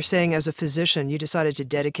you are, you're saying as a physician, you decided to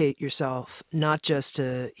dedicate yourself not just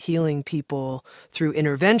to healing people through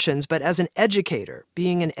interventions, but as an educator,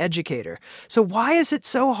 being an educator. So why is it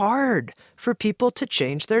so hard for people to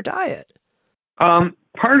change their diet?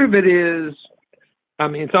 Part of it is,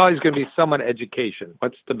 it's always going to be somewhat education.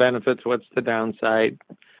 What's the benefits? What's the downside?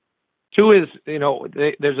 Two is,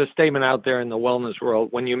 there's a statement out there in the wellness world,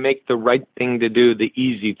 when you make the right thing to do, the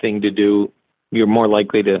easy thing to do, you're more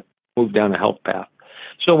likely to move down a health path.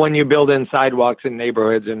 So when you build in sidewalks in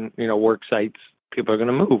neighborhoods and, work sites, people are going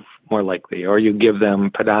to move more likely, or you give them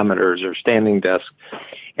pedometers or standing desks.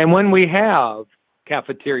 And when we have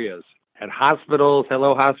cafeterias at hospitals,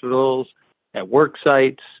 hello hospitals, at work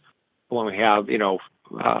sites, when we have,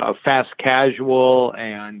 a fast casual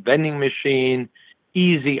and vending machine,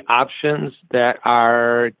 easy options that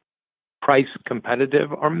are price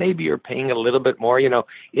competitive, or maybe you're paying a little bit more.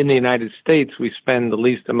 In the United States, we spend the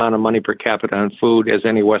least amount of money per capita on food as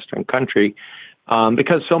any Western country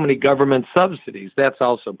because so many government subsidies. That's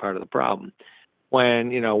also part of the problem.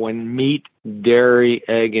 When meat, dairy,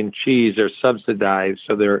 egg, and cheese are subsidized,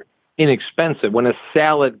 so they're inexpensive. When a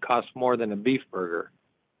salad costs more than a beef burger,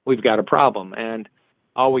 we've got a problem. And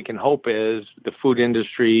all we can hope is the food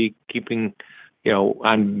industry keeping,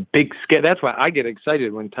 on big scale. That's why I get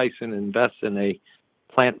excited when Tyson invests in a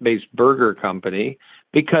plant-based burger company,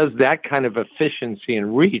 because that kind of efficiency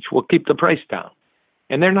and reach will keep the price down.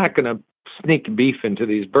 And they're not going to sneak beef into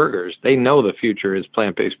these burgers. They know the future is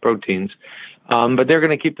plant-based proteins, but they're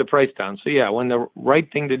going to keep the price down. So yeah, when the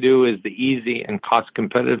right thing to do is the easy and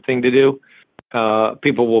cost-competitive thing to do,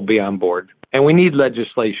 people will be on board. And we need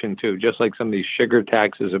legislation too, just like some of these sugar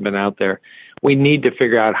taxes have been out there. We need to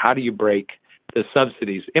figure out, how do you break the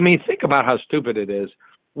subsidies? Think about how stupid it is.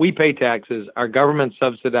 We pay taxes, our government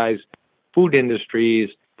subsidize food industries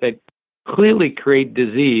that clearly create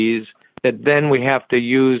disease that then we have to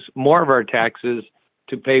use more of our taxes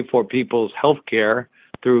to pay for people's health care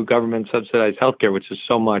through government subsidized health care, which is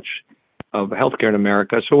so much of healthcare in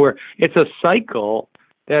America. So it's a cycle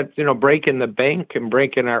that's, breaking the bank and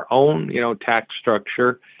breaking our own, tax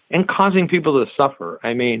structure and causing people to suffer.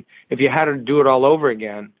 I mean, if you had to do it all over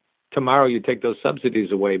again, tomorrow you take those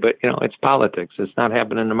subsidies away. But, it's politics. It's not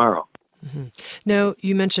happening tomorrow. Mm-hmm. Now,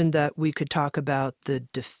 you mentioned that we could talk about the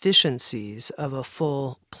deficiencies of a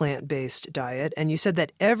full plant-based diet, and you said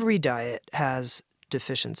that every diet has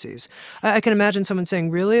deficiencies. I can imagine someone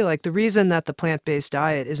saying, really? Like, the reason that the plant-based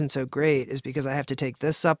diet isn't so great is because I have to take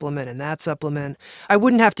this supplement and that supplement. I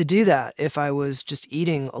wouldn't have to do that if I was just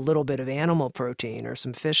eating a little bit of animal protein or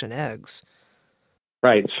some fish and eggs.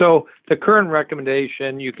 Right. So the current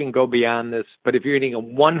recommendation, you can go beyond this, but if you're eating a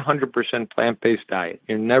 100% plant-based diet,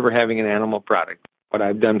 you're never having an animal product, what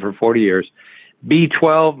I've done for 40 years.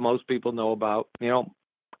 B12, most people know about.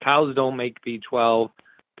 Cows don't make B12.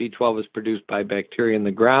 B12 is produced by bacteria in the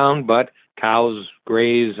ground, but cows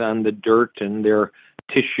graze on the dirt and their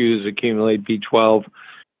tissues accumulate B12,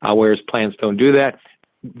 whereas plants don't do that.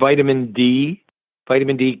 Vitamin D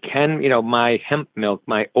can, my hemp milk,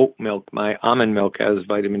 my oat milk, my almond milk has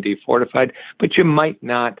vitamin D fortified, but you might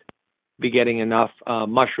not be getting enough.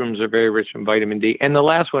 Mushrooms are very rich in vitamin D. And the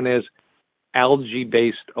last one is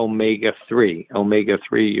algae-based omega-3.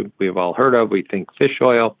 Omega-3, we've all heard of. We think fish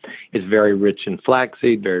oil is very rich in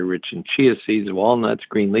flaxseed, very rich in chia seeds, walnuts,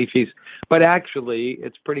 green leafies. But actually,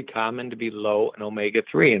 it's pretty common to be low in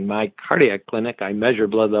omega-3. In my cardiac clinic, I measure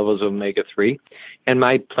blood levels of omega-3, and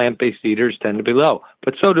my plant-based eaters tend to be low.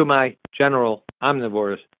 But so do my general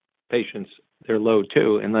omnivorous patients. They're low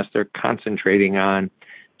too, unless they're concentrating on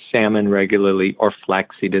salmon regularly or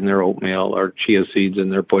flaxseed in their oatmeal or chia seeds in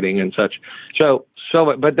their pudding and such.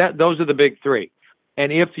 But those are the big three.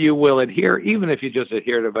 And if you will adhere, even if you just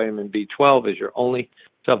adhere to vitamin B12 as your only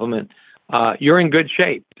supplement, you're in good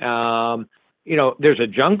shape. There's a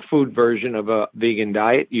junk food version of a vegan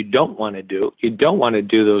diet you don't want to do. You don't want to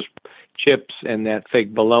do those chips and that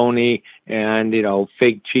fake bologna and,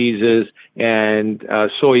 fake cheeses and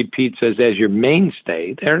soy pizzas as your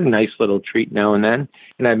mainstay. They're a nice little treat now and then.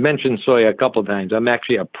 And I've mentioned soy a couple times. I'm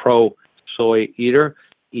actually a pro-soy eater.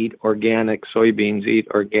 Eat organic soybeans, eat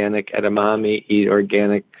organic edamame, eat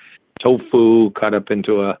organic tofu cut up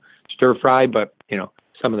into a stir fry. But,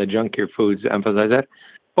 some of the junkier foods emphasize that.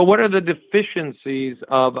 But what are the deficiencies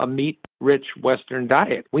of a meat-rich Western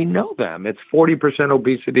diet? We know them. It's 40%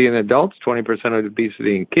 obesity in adults, 20%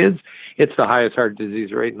 obesity in kids. It's the highest heart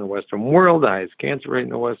disease rate in the Western world, the highest cancer rate in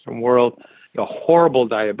the Western world, horrible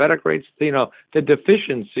diabetic rates. The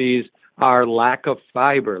deficiencies are lack of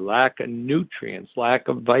fiber, lack of nutrients, lack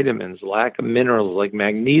of vitamins, lack of minerals like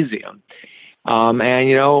magnesium.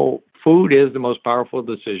 Food is the most powerful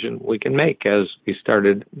decision we can make, as we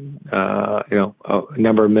started, a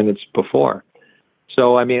number of minutes before.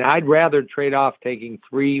 So, I'd rather trade off taking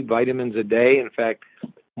 3 vitamins a day. In fact,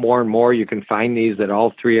 more and more you can find these that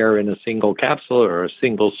all 3 are in a single capsule or a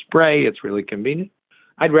single spray. It's really convenient.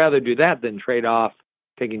 I'd rather do that than trade off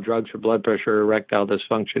taking drugs for blood pressure, erectile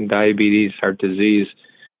dysfunction, diabetes, heart disease,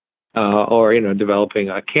 or developing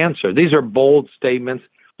a cancer. These are bold statements.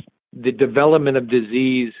 The development of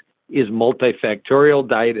disease is multifactorial.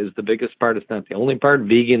 Diet is the biggest part. It's not the only part.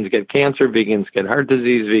 Vegans get cancer. Vegans get heart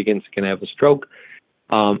disease. Vegans can have a stroke.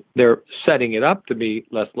 They're setting it up to be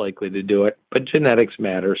less likely to do it, but genetics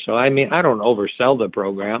matter. So, I don't oversell the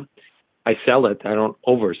program. I sell it. I don't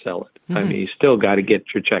oversell it. Mm-hmm. You still got to get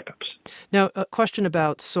your checkups. Now, a question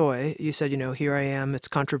about soy. You said, here I am. It's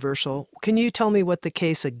controversial. Can you tell me what the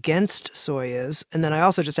case against soy is? And then I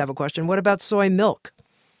also just have a question. What about soy milk?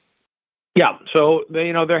 Yeah. So,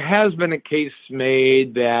 there has been a case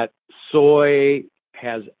made that soy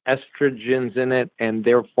has estrogens in it and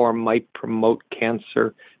therefore might promote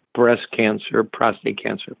cancer, breast cancer, prostate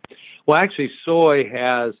cancer. Well, actually, soy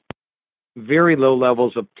has very low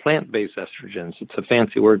levels of plant-based estrogens. It's a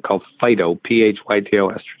fancy word called phyto, P-H-Y-T-O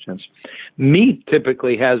estrogens. Meat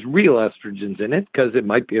typically has real estrogens in it because it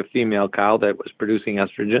might be a female cow that was producing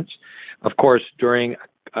estrogens. Of course, during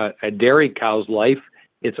a dairy cow's life,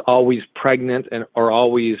 it's always pregnant or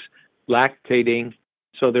always lactating.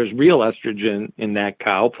 So there's real estrogen in that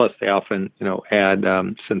cow. Plus, they often, add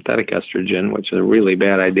synthetic estrogen, which is a really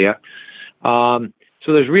bad idea.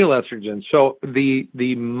 So there's real estrogen. So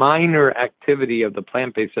the minor activity of the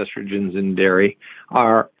plant-based estrogens in dairy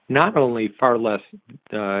are not only far less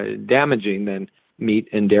damaging than meat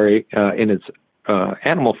and dairy in its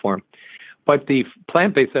animal form, but the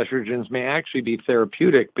plant-based estrogens may actually be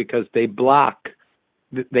therapeutic because they block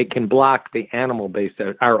they can block the animal-based,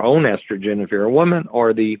 our own estrogen if you're a woman,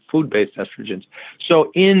 or the food-based estrogens.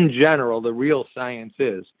 So in general, the real science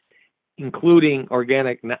is, including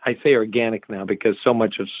organic, I say organic now because so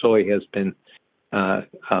much of soy has been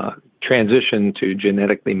transitioned to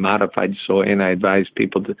genetically modified soy, and I advise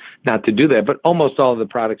people not to do that. But almost all of the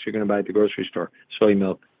products you're going to buy at the grocery store, soy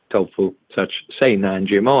milk, tofu, such, say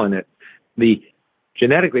non-GMO in it. The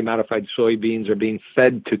genetically modified soybeans are being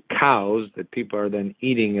fed to cows that people are then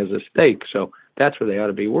eating as a steak. So that's where they ought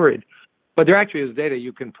to be worried. But there actually is data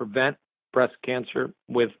you can prevent breast cancer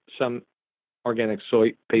with some organic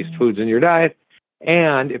soy-based foods in your diet.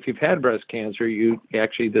 And if you've had breast cancer,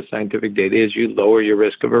 the scientific data is you lower your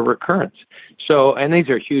risk of a recurrence. So, and these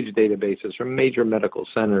are huge databases from major medical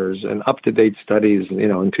centers and up-to-date studies,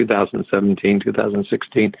 in 2017,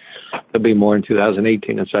 2016. There'll be more in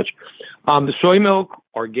 2018 and such. The soy milk,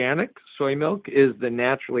 organic soy milk, is the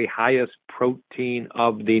naturally highest protein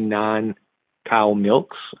of the non-cow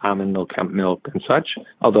milks, almond milk, hemp milk, and such.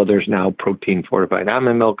 Although there's now protein-fortified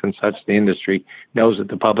almond milk and such, the industry knows that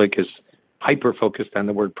the public is hyper-focused on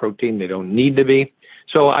the word protein. They don't need to be.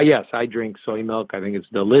 So, yes, I drink soy milk. I think it's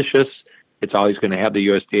delicious. It's always going to have the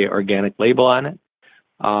USDA organic label on it.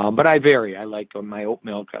 But I vary. I like my oat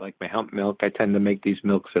milk. I like my hemp milk. I tend to make these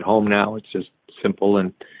milks at home now. It's just simple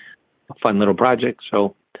and a fun little project.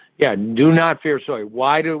 So, yeah, do not fear soy.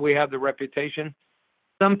 Why do we have the reputation?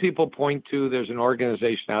 Some people point to, there's an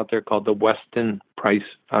organization out there called the Weston Price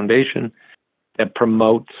Foundation that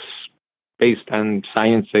promotes, based on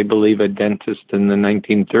science, they believe a dentist in the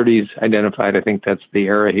 1930s identified, I think that's the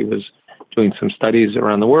era he was doing some studies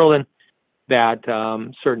around the world in, that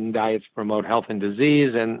certain diets promote health and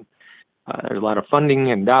disease, and there's a lot of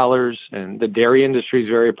funding and dollars, and the dairy industry is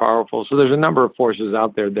very powerful. So there's a number of forces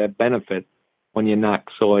out there that benefit when you knock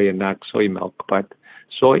soy and knock soy milk, but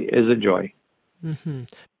soy is a joy. Mm-hmm.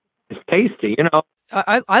 It's tasty,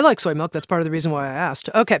 I like soy milk. That's part of the reason why I asked.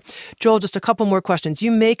 Okay, Joel, just a couple more questions. You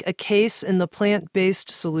make a case in the plant-based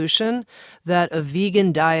solution that a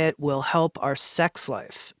vegan diet will help our sex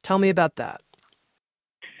life. Tell me about that.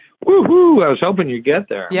 Woohoo! I was hoping you'd get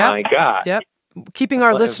there. Yep. My God. Yep. Keeping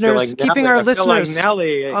our listeners on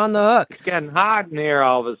the hook. It's getting hot in here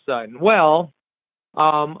all of a sudden. Well,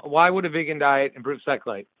 why would a vegan diet improve sex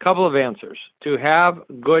life? Couple of answers. To have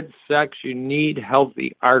good sex, you need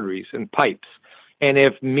healthy arteries and pipes. And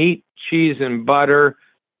if meat, cheese, and butter,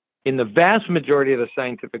 in the vast majority of the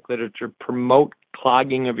scientific literature, promote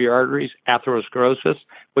clogging of your arteries, atherosclerosis,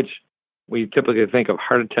 which we typically think of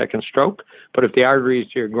heart attack and stroke. But if the arteries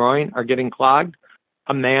to your groin are getting clogged,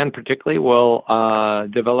 a man particularly will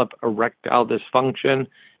develop erectile dysfunction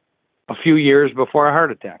a few years before a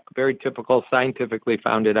heart attack. Very typical scientifically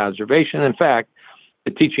founded observation. In fact,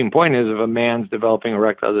 the teaching point is if a man's developing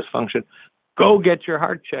erectile dysfunction, go get your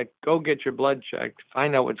heart checked, go get your blood checked,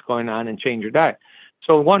 find out what's going on, and change your diet.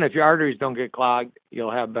 So one, if your arteries don't get clogged,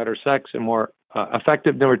 you'll have better sex and more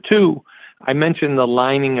effective. Number two, I mentioned the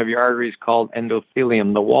lining of your arteries called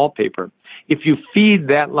endothelium, the wallpaper. If you feed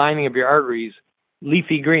that lining of your arteries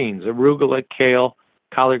leafy greens, arugula, kale,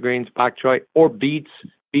 collard greens, bok choy, or beets,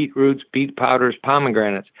 beetroots, beet powders,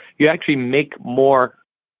 pomegranates, you actually make more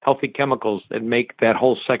healthy chemicals that make that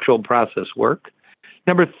whole sexual process work.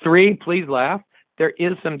 Number three, please laugh. There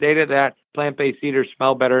is some data that plant-based eaters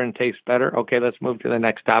smell better and taste better. Okay, let's move to the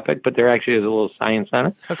next topic, but there actually is a little science on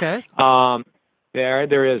it. Okay.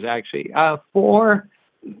 There is actually. Four,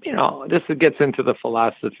 this gets into the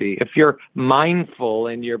philosophy. If you're mindful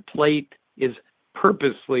and your plate is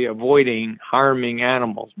purposely avoiding harming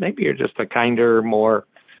animals, maybe you're just a kinder, more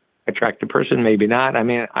attractive person, maybe not. I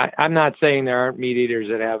mean, I'm not saying there aren't meat eaters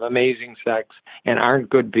that have amazing sex and aren't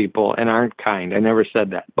good people and aren't kind. I never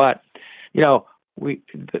said that. But,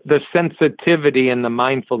 the sensitivity and the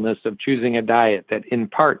mindfulness of choosing a diet that in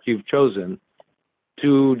part you've chosen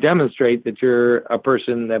to demonstrate that you're a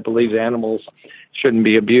person that believes animals shouldn't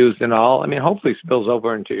be abused and all, hopefully spills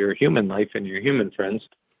over into your human life and your human friends.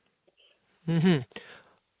 Mm-hmm.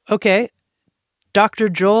 Okay. Dr.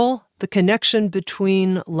 Joel, the connection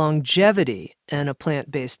between longevity and a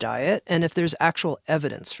plant-based diet, and if there's actual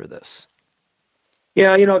evidence for this.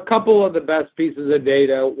 Yeah, a couple of the best pieces of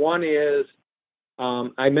data. One is,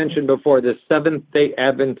 I mentioned before, the Seventh-day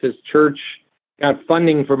Adventist Church got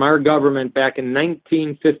funding from our government back in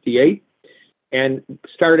 1958 and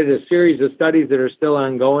started a series of studies that are still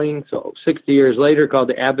ongoing, so 60 years later, called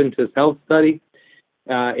the Adventist Health Study.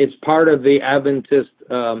 It's part of the Adventist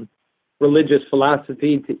religious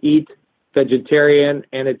philosophy to eat vegetarian,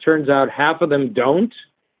 and it turns out half of them don't,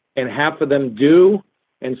 and half of them do,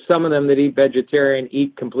 and some of them that eat vegetarian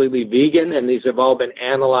eat completely vegan, and these have all been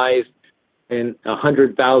analyzed in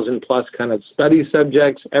 100,000 plus kind of study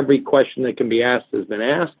subjects. Every question that can be asked has been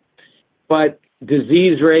asked. But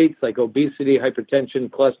disease rates like obesity, hypertension,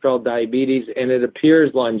 cholesterol, diabetes, and it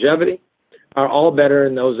appears longevity are all better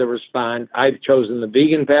in those that respond. I've chosen the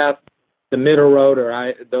vegan path. The middle road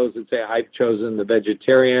are those that say I've chosen the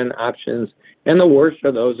vegetarian options. And the worst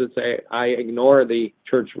are those that say I ignore the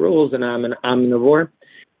church rules and I'm an omnivore.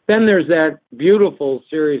 Then there's that beautiful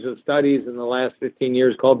series of studies in the last 15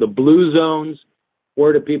 years called the blue zones.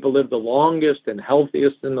 Where do people live the longest and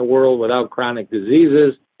healthiest in the world without chronic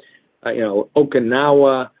diseases?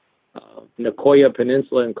 Okinawa, Nicoya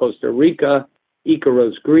Peninsula in Costa Rica,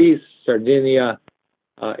 Icaros, Greece, Sardinia,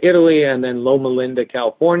 Italy, and then Loma Linda,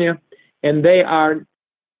 California. And they are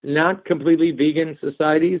not completely vegan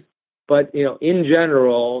societies, but in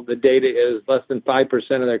general, the data is less than 5%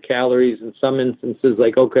 of their calories. In some instances,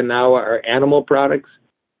 like Okinawa, are animal products,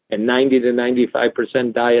 and 90 to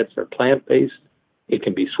 95% diets are plant-based. It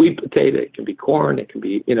can be sweet potato, it can be corn, it can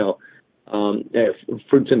be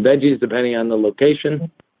fruits and veggies, depending on the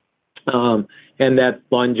location. And that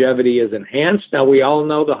longevity is enhanced. Now, we all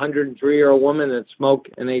know the 103-year-old woman that smoked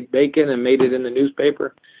and ate bacon and made it in the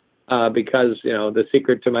newspaper because, the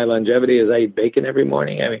secret to my longevity is I eat bacon every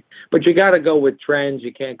morning. But you got to go with trends.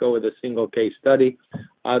 You can't go with a single case study.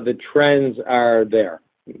 The trends are there.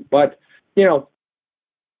 But,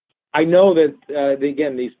 I know that,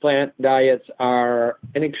 again, these plant diets are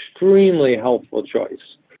an extremely helpful choice.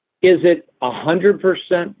 Is it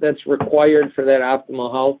 100% that's required for that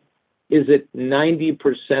optimal health? Is it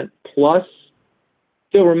 90% plus?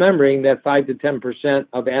 Still remembering that 5 to 10%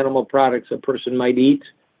 of animal products a person might eat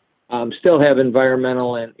still have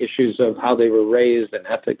environmental and issues of how they were raised and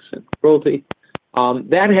ethics and cruelty.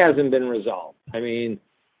 That hasn't been resolved.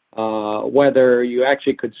 Whether you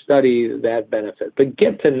actually could study that benefit. But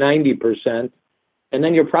get to 90%, and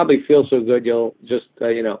then you'll probably feel so good you'll just,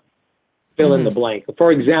 fill in the blank.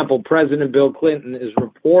 For example, President Bill Clinton is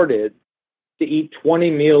reported to eat 20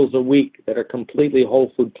 meals a week that are completely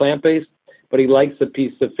whole food plant-based, but he likes a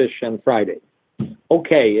piece of fish on Friday.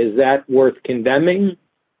 Okay, is that worth condemning?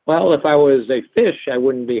 Well, if I was a fish, I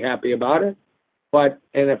wouldn't be happy about it. And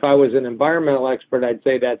if I was an environmental expert, I'd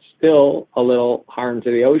say that's still a little harm to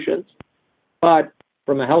the oceans. But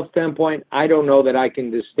from a health standpoint, I don't know that I can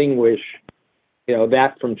distinguish,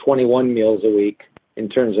 that from 21 meals a week in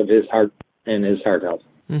terms of his heart and his heart health.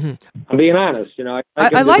 Mm-hmm. I'm being honest, I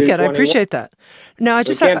like it. I appreciate that. Now, I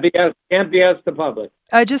just can't BS the public.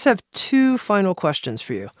 I just have two final questions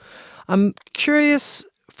for you. I'm curious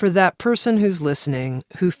for that person who's listening,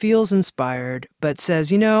 who feels inspired, but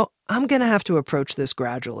says, I'm going to have to approach this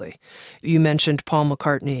gradually. You mentioned Paul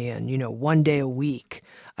McCartney and, one day a week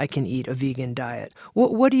I can eat a vegan diet.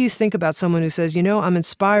 What do you think about someone who says, I'm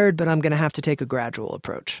inspired, but I'm going to have to take a gradual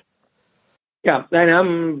approach? Yeah, and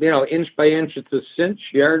I'm, inch by inch it's a cinch,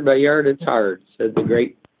 yard by yard it's hard, said the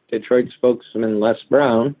great Detroit spokesman Les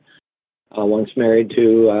Brown, once married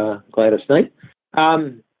to Gladys Knight.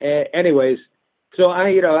 Anyways, so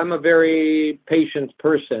I'm a very patient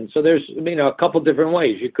person. So there's, a couple different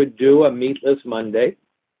ways. You could do a meatless Monday.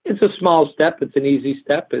 It's a small step. It's an easy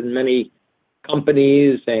step in many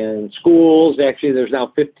companies and schools. Actually, there's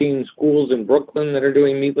now 15 schools in Brooklyn that are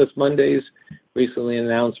doing meatless Mondays, recently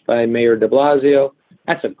announced by Mayor de Blasio.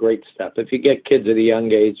 That's a great step. If you get kids at a young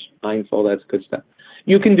age mindful, that's a good step.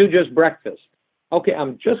 You can do just breakfast. Okay,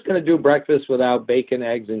 I'm just going to do breakfast without bacon,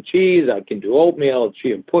 eggs, and cheese. I can do oatmeal,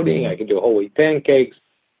 chia pudding. I can do whole wheat pancakes.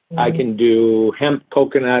 I can do hemp,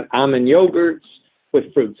 coconut, almond yogurts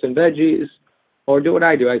with fruits and veggies. Or do what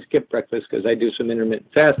I do. I skip breakfast because I do some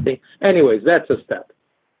intermittent fasting. Anyways, that's a step.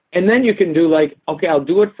 And then you can do I'll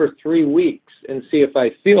do it for 3 weeks and see if I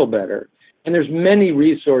feel better. And there's many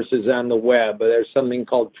resources on the web. There's something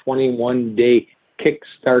called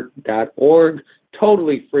 21daykickstart.org,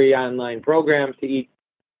 totally free online program to eat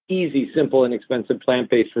easy, simple, inexpensive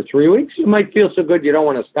plant-based for 3 weeks. You might feel so good you don't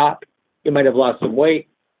want to stop. You might have lost some weight,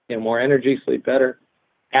 more energy, sleep better,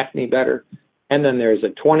 acne better. And then there's a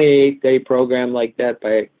 28-day program like that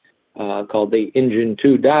called the Engine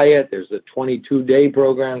 2 Diet. There's a 22-day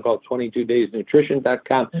program called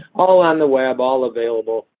 22daysnutrition.com, all on the web, all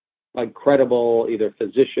available by credible either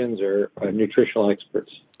physicians or nutritional experts.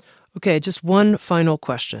 Okay, just one final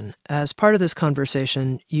question. As part of this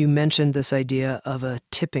conversation, you mentioned this idea of a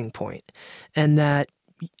tipping point, and that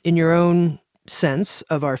in your own sense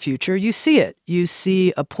of our future, you see it. You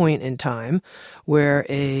see a point in time where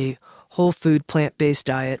a whole food, plant-based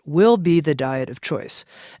diet will be the diet of choice.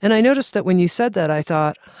 And I noticed that when you said that, I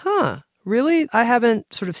thought, really? I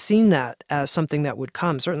haven't sort of seen that as something that would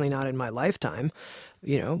come, certainly not in my lifetime.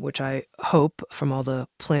 which I hope from all the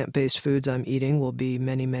plant-based foods I'm eating will be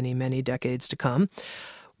many, many, many decades to come.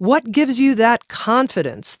 What gives you that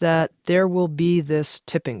confidence that there will be this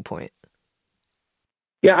tipping point?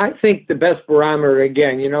 Yeah, I think the best barometer,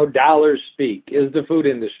 again, dollars speak, is the food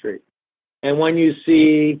industry. And when you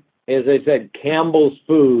see, as I said, Campbell's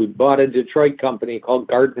Food bought a Detroit company called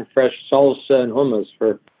Garden Fresh Salsa and Hummus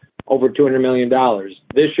for over $200 million.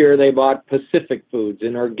 This year they bought Pacific Foods,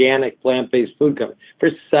 an organic plant-based food company,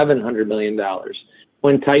 for $700 million.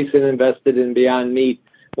 When Tyson invested in Beyond Meat,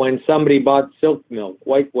 when somebody bought Silk Milk,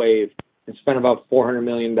 White Wave, and spent about $400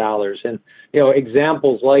 million. And,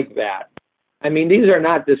 examples like that. I mean, these are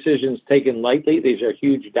not decisions taken lightly. These are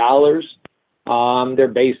huge dollars. They're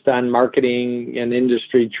based on marketing and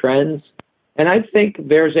industry trends. And I think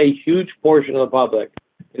there's a huge portion of the public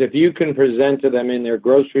that if you can present to them in their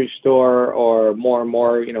grocery store, or more and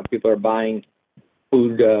more, people are buying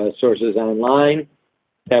food sources online,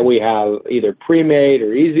 that we have either pre-made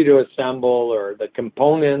or easy to assemble, or the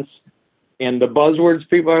components and the buzzwords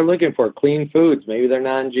people are looking for: clean foods, maybe they're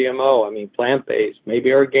non-GMO, plant-based,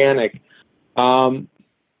 maybe organic. And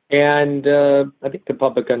I think the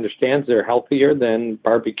public understands they're healthier than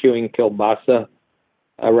barbecuing kielbasa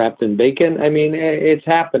wrapped in bacon. It's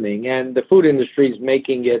happening, and the food industry is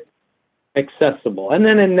making it accessible. And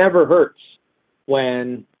then it never hurts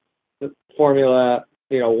when the Formula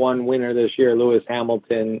One winner this year, Lewis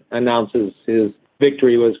Hamilton, announces his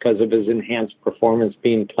victory was because of his enhanced performance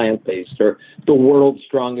being plant-based, or the world's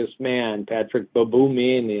strongest man, Patrick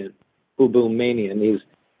Baboumian, he's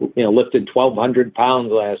lifted 1,200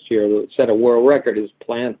 pounds last year, set a world record, is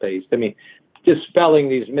plant-based. Dispelling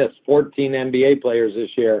these myths. 14 NBA players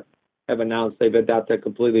this year have announced they've adopted a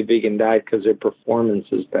completely vegan diet because their performance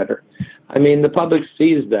is better. The public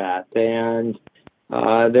sees that, and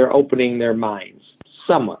they're opening their minds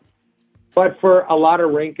somewhat. But for a lot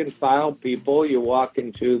of rank and file people, you walk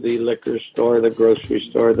into the liquor store, the grocery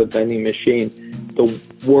store, the vending machine, the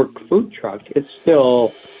work food truck, it's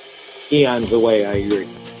still eons away, I agree.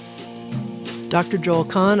 Dr. Joel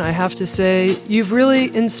Kahn, I have to say, you've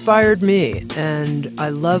really inspired me, and I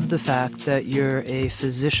love the fact that you're a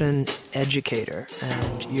physician educator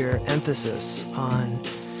and your emphasis on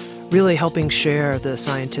really helping share the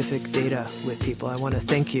scientific data with people. I want to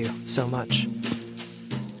thank you so much.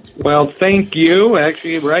 Well, thank you.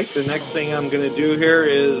 Actually, right, the next thing I'm going to do here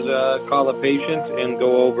is call a patient and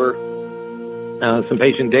go over some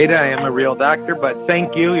patient data. I am a real doctor, but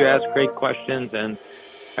thank you. You asked great questions, and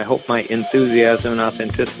I hope my enthusiasm and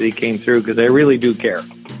authenticity came through, because I really do care.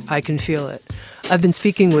 I can feel it. I've been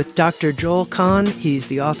speaking with Dr. Joel Kahn. He's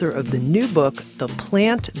the author of the new book, The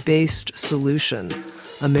Plant-Based Solution,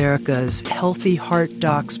 America's Healthy Heart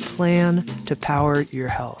Doc's Plan to Power Your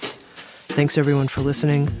Health. Thanks, everyone, for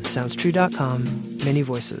listening. SoundsTrue.com. Many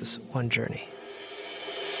voices, one journey.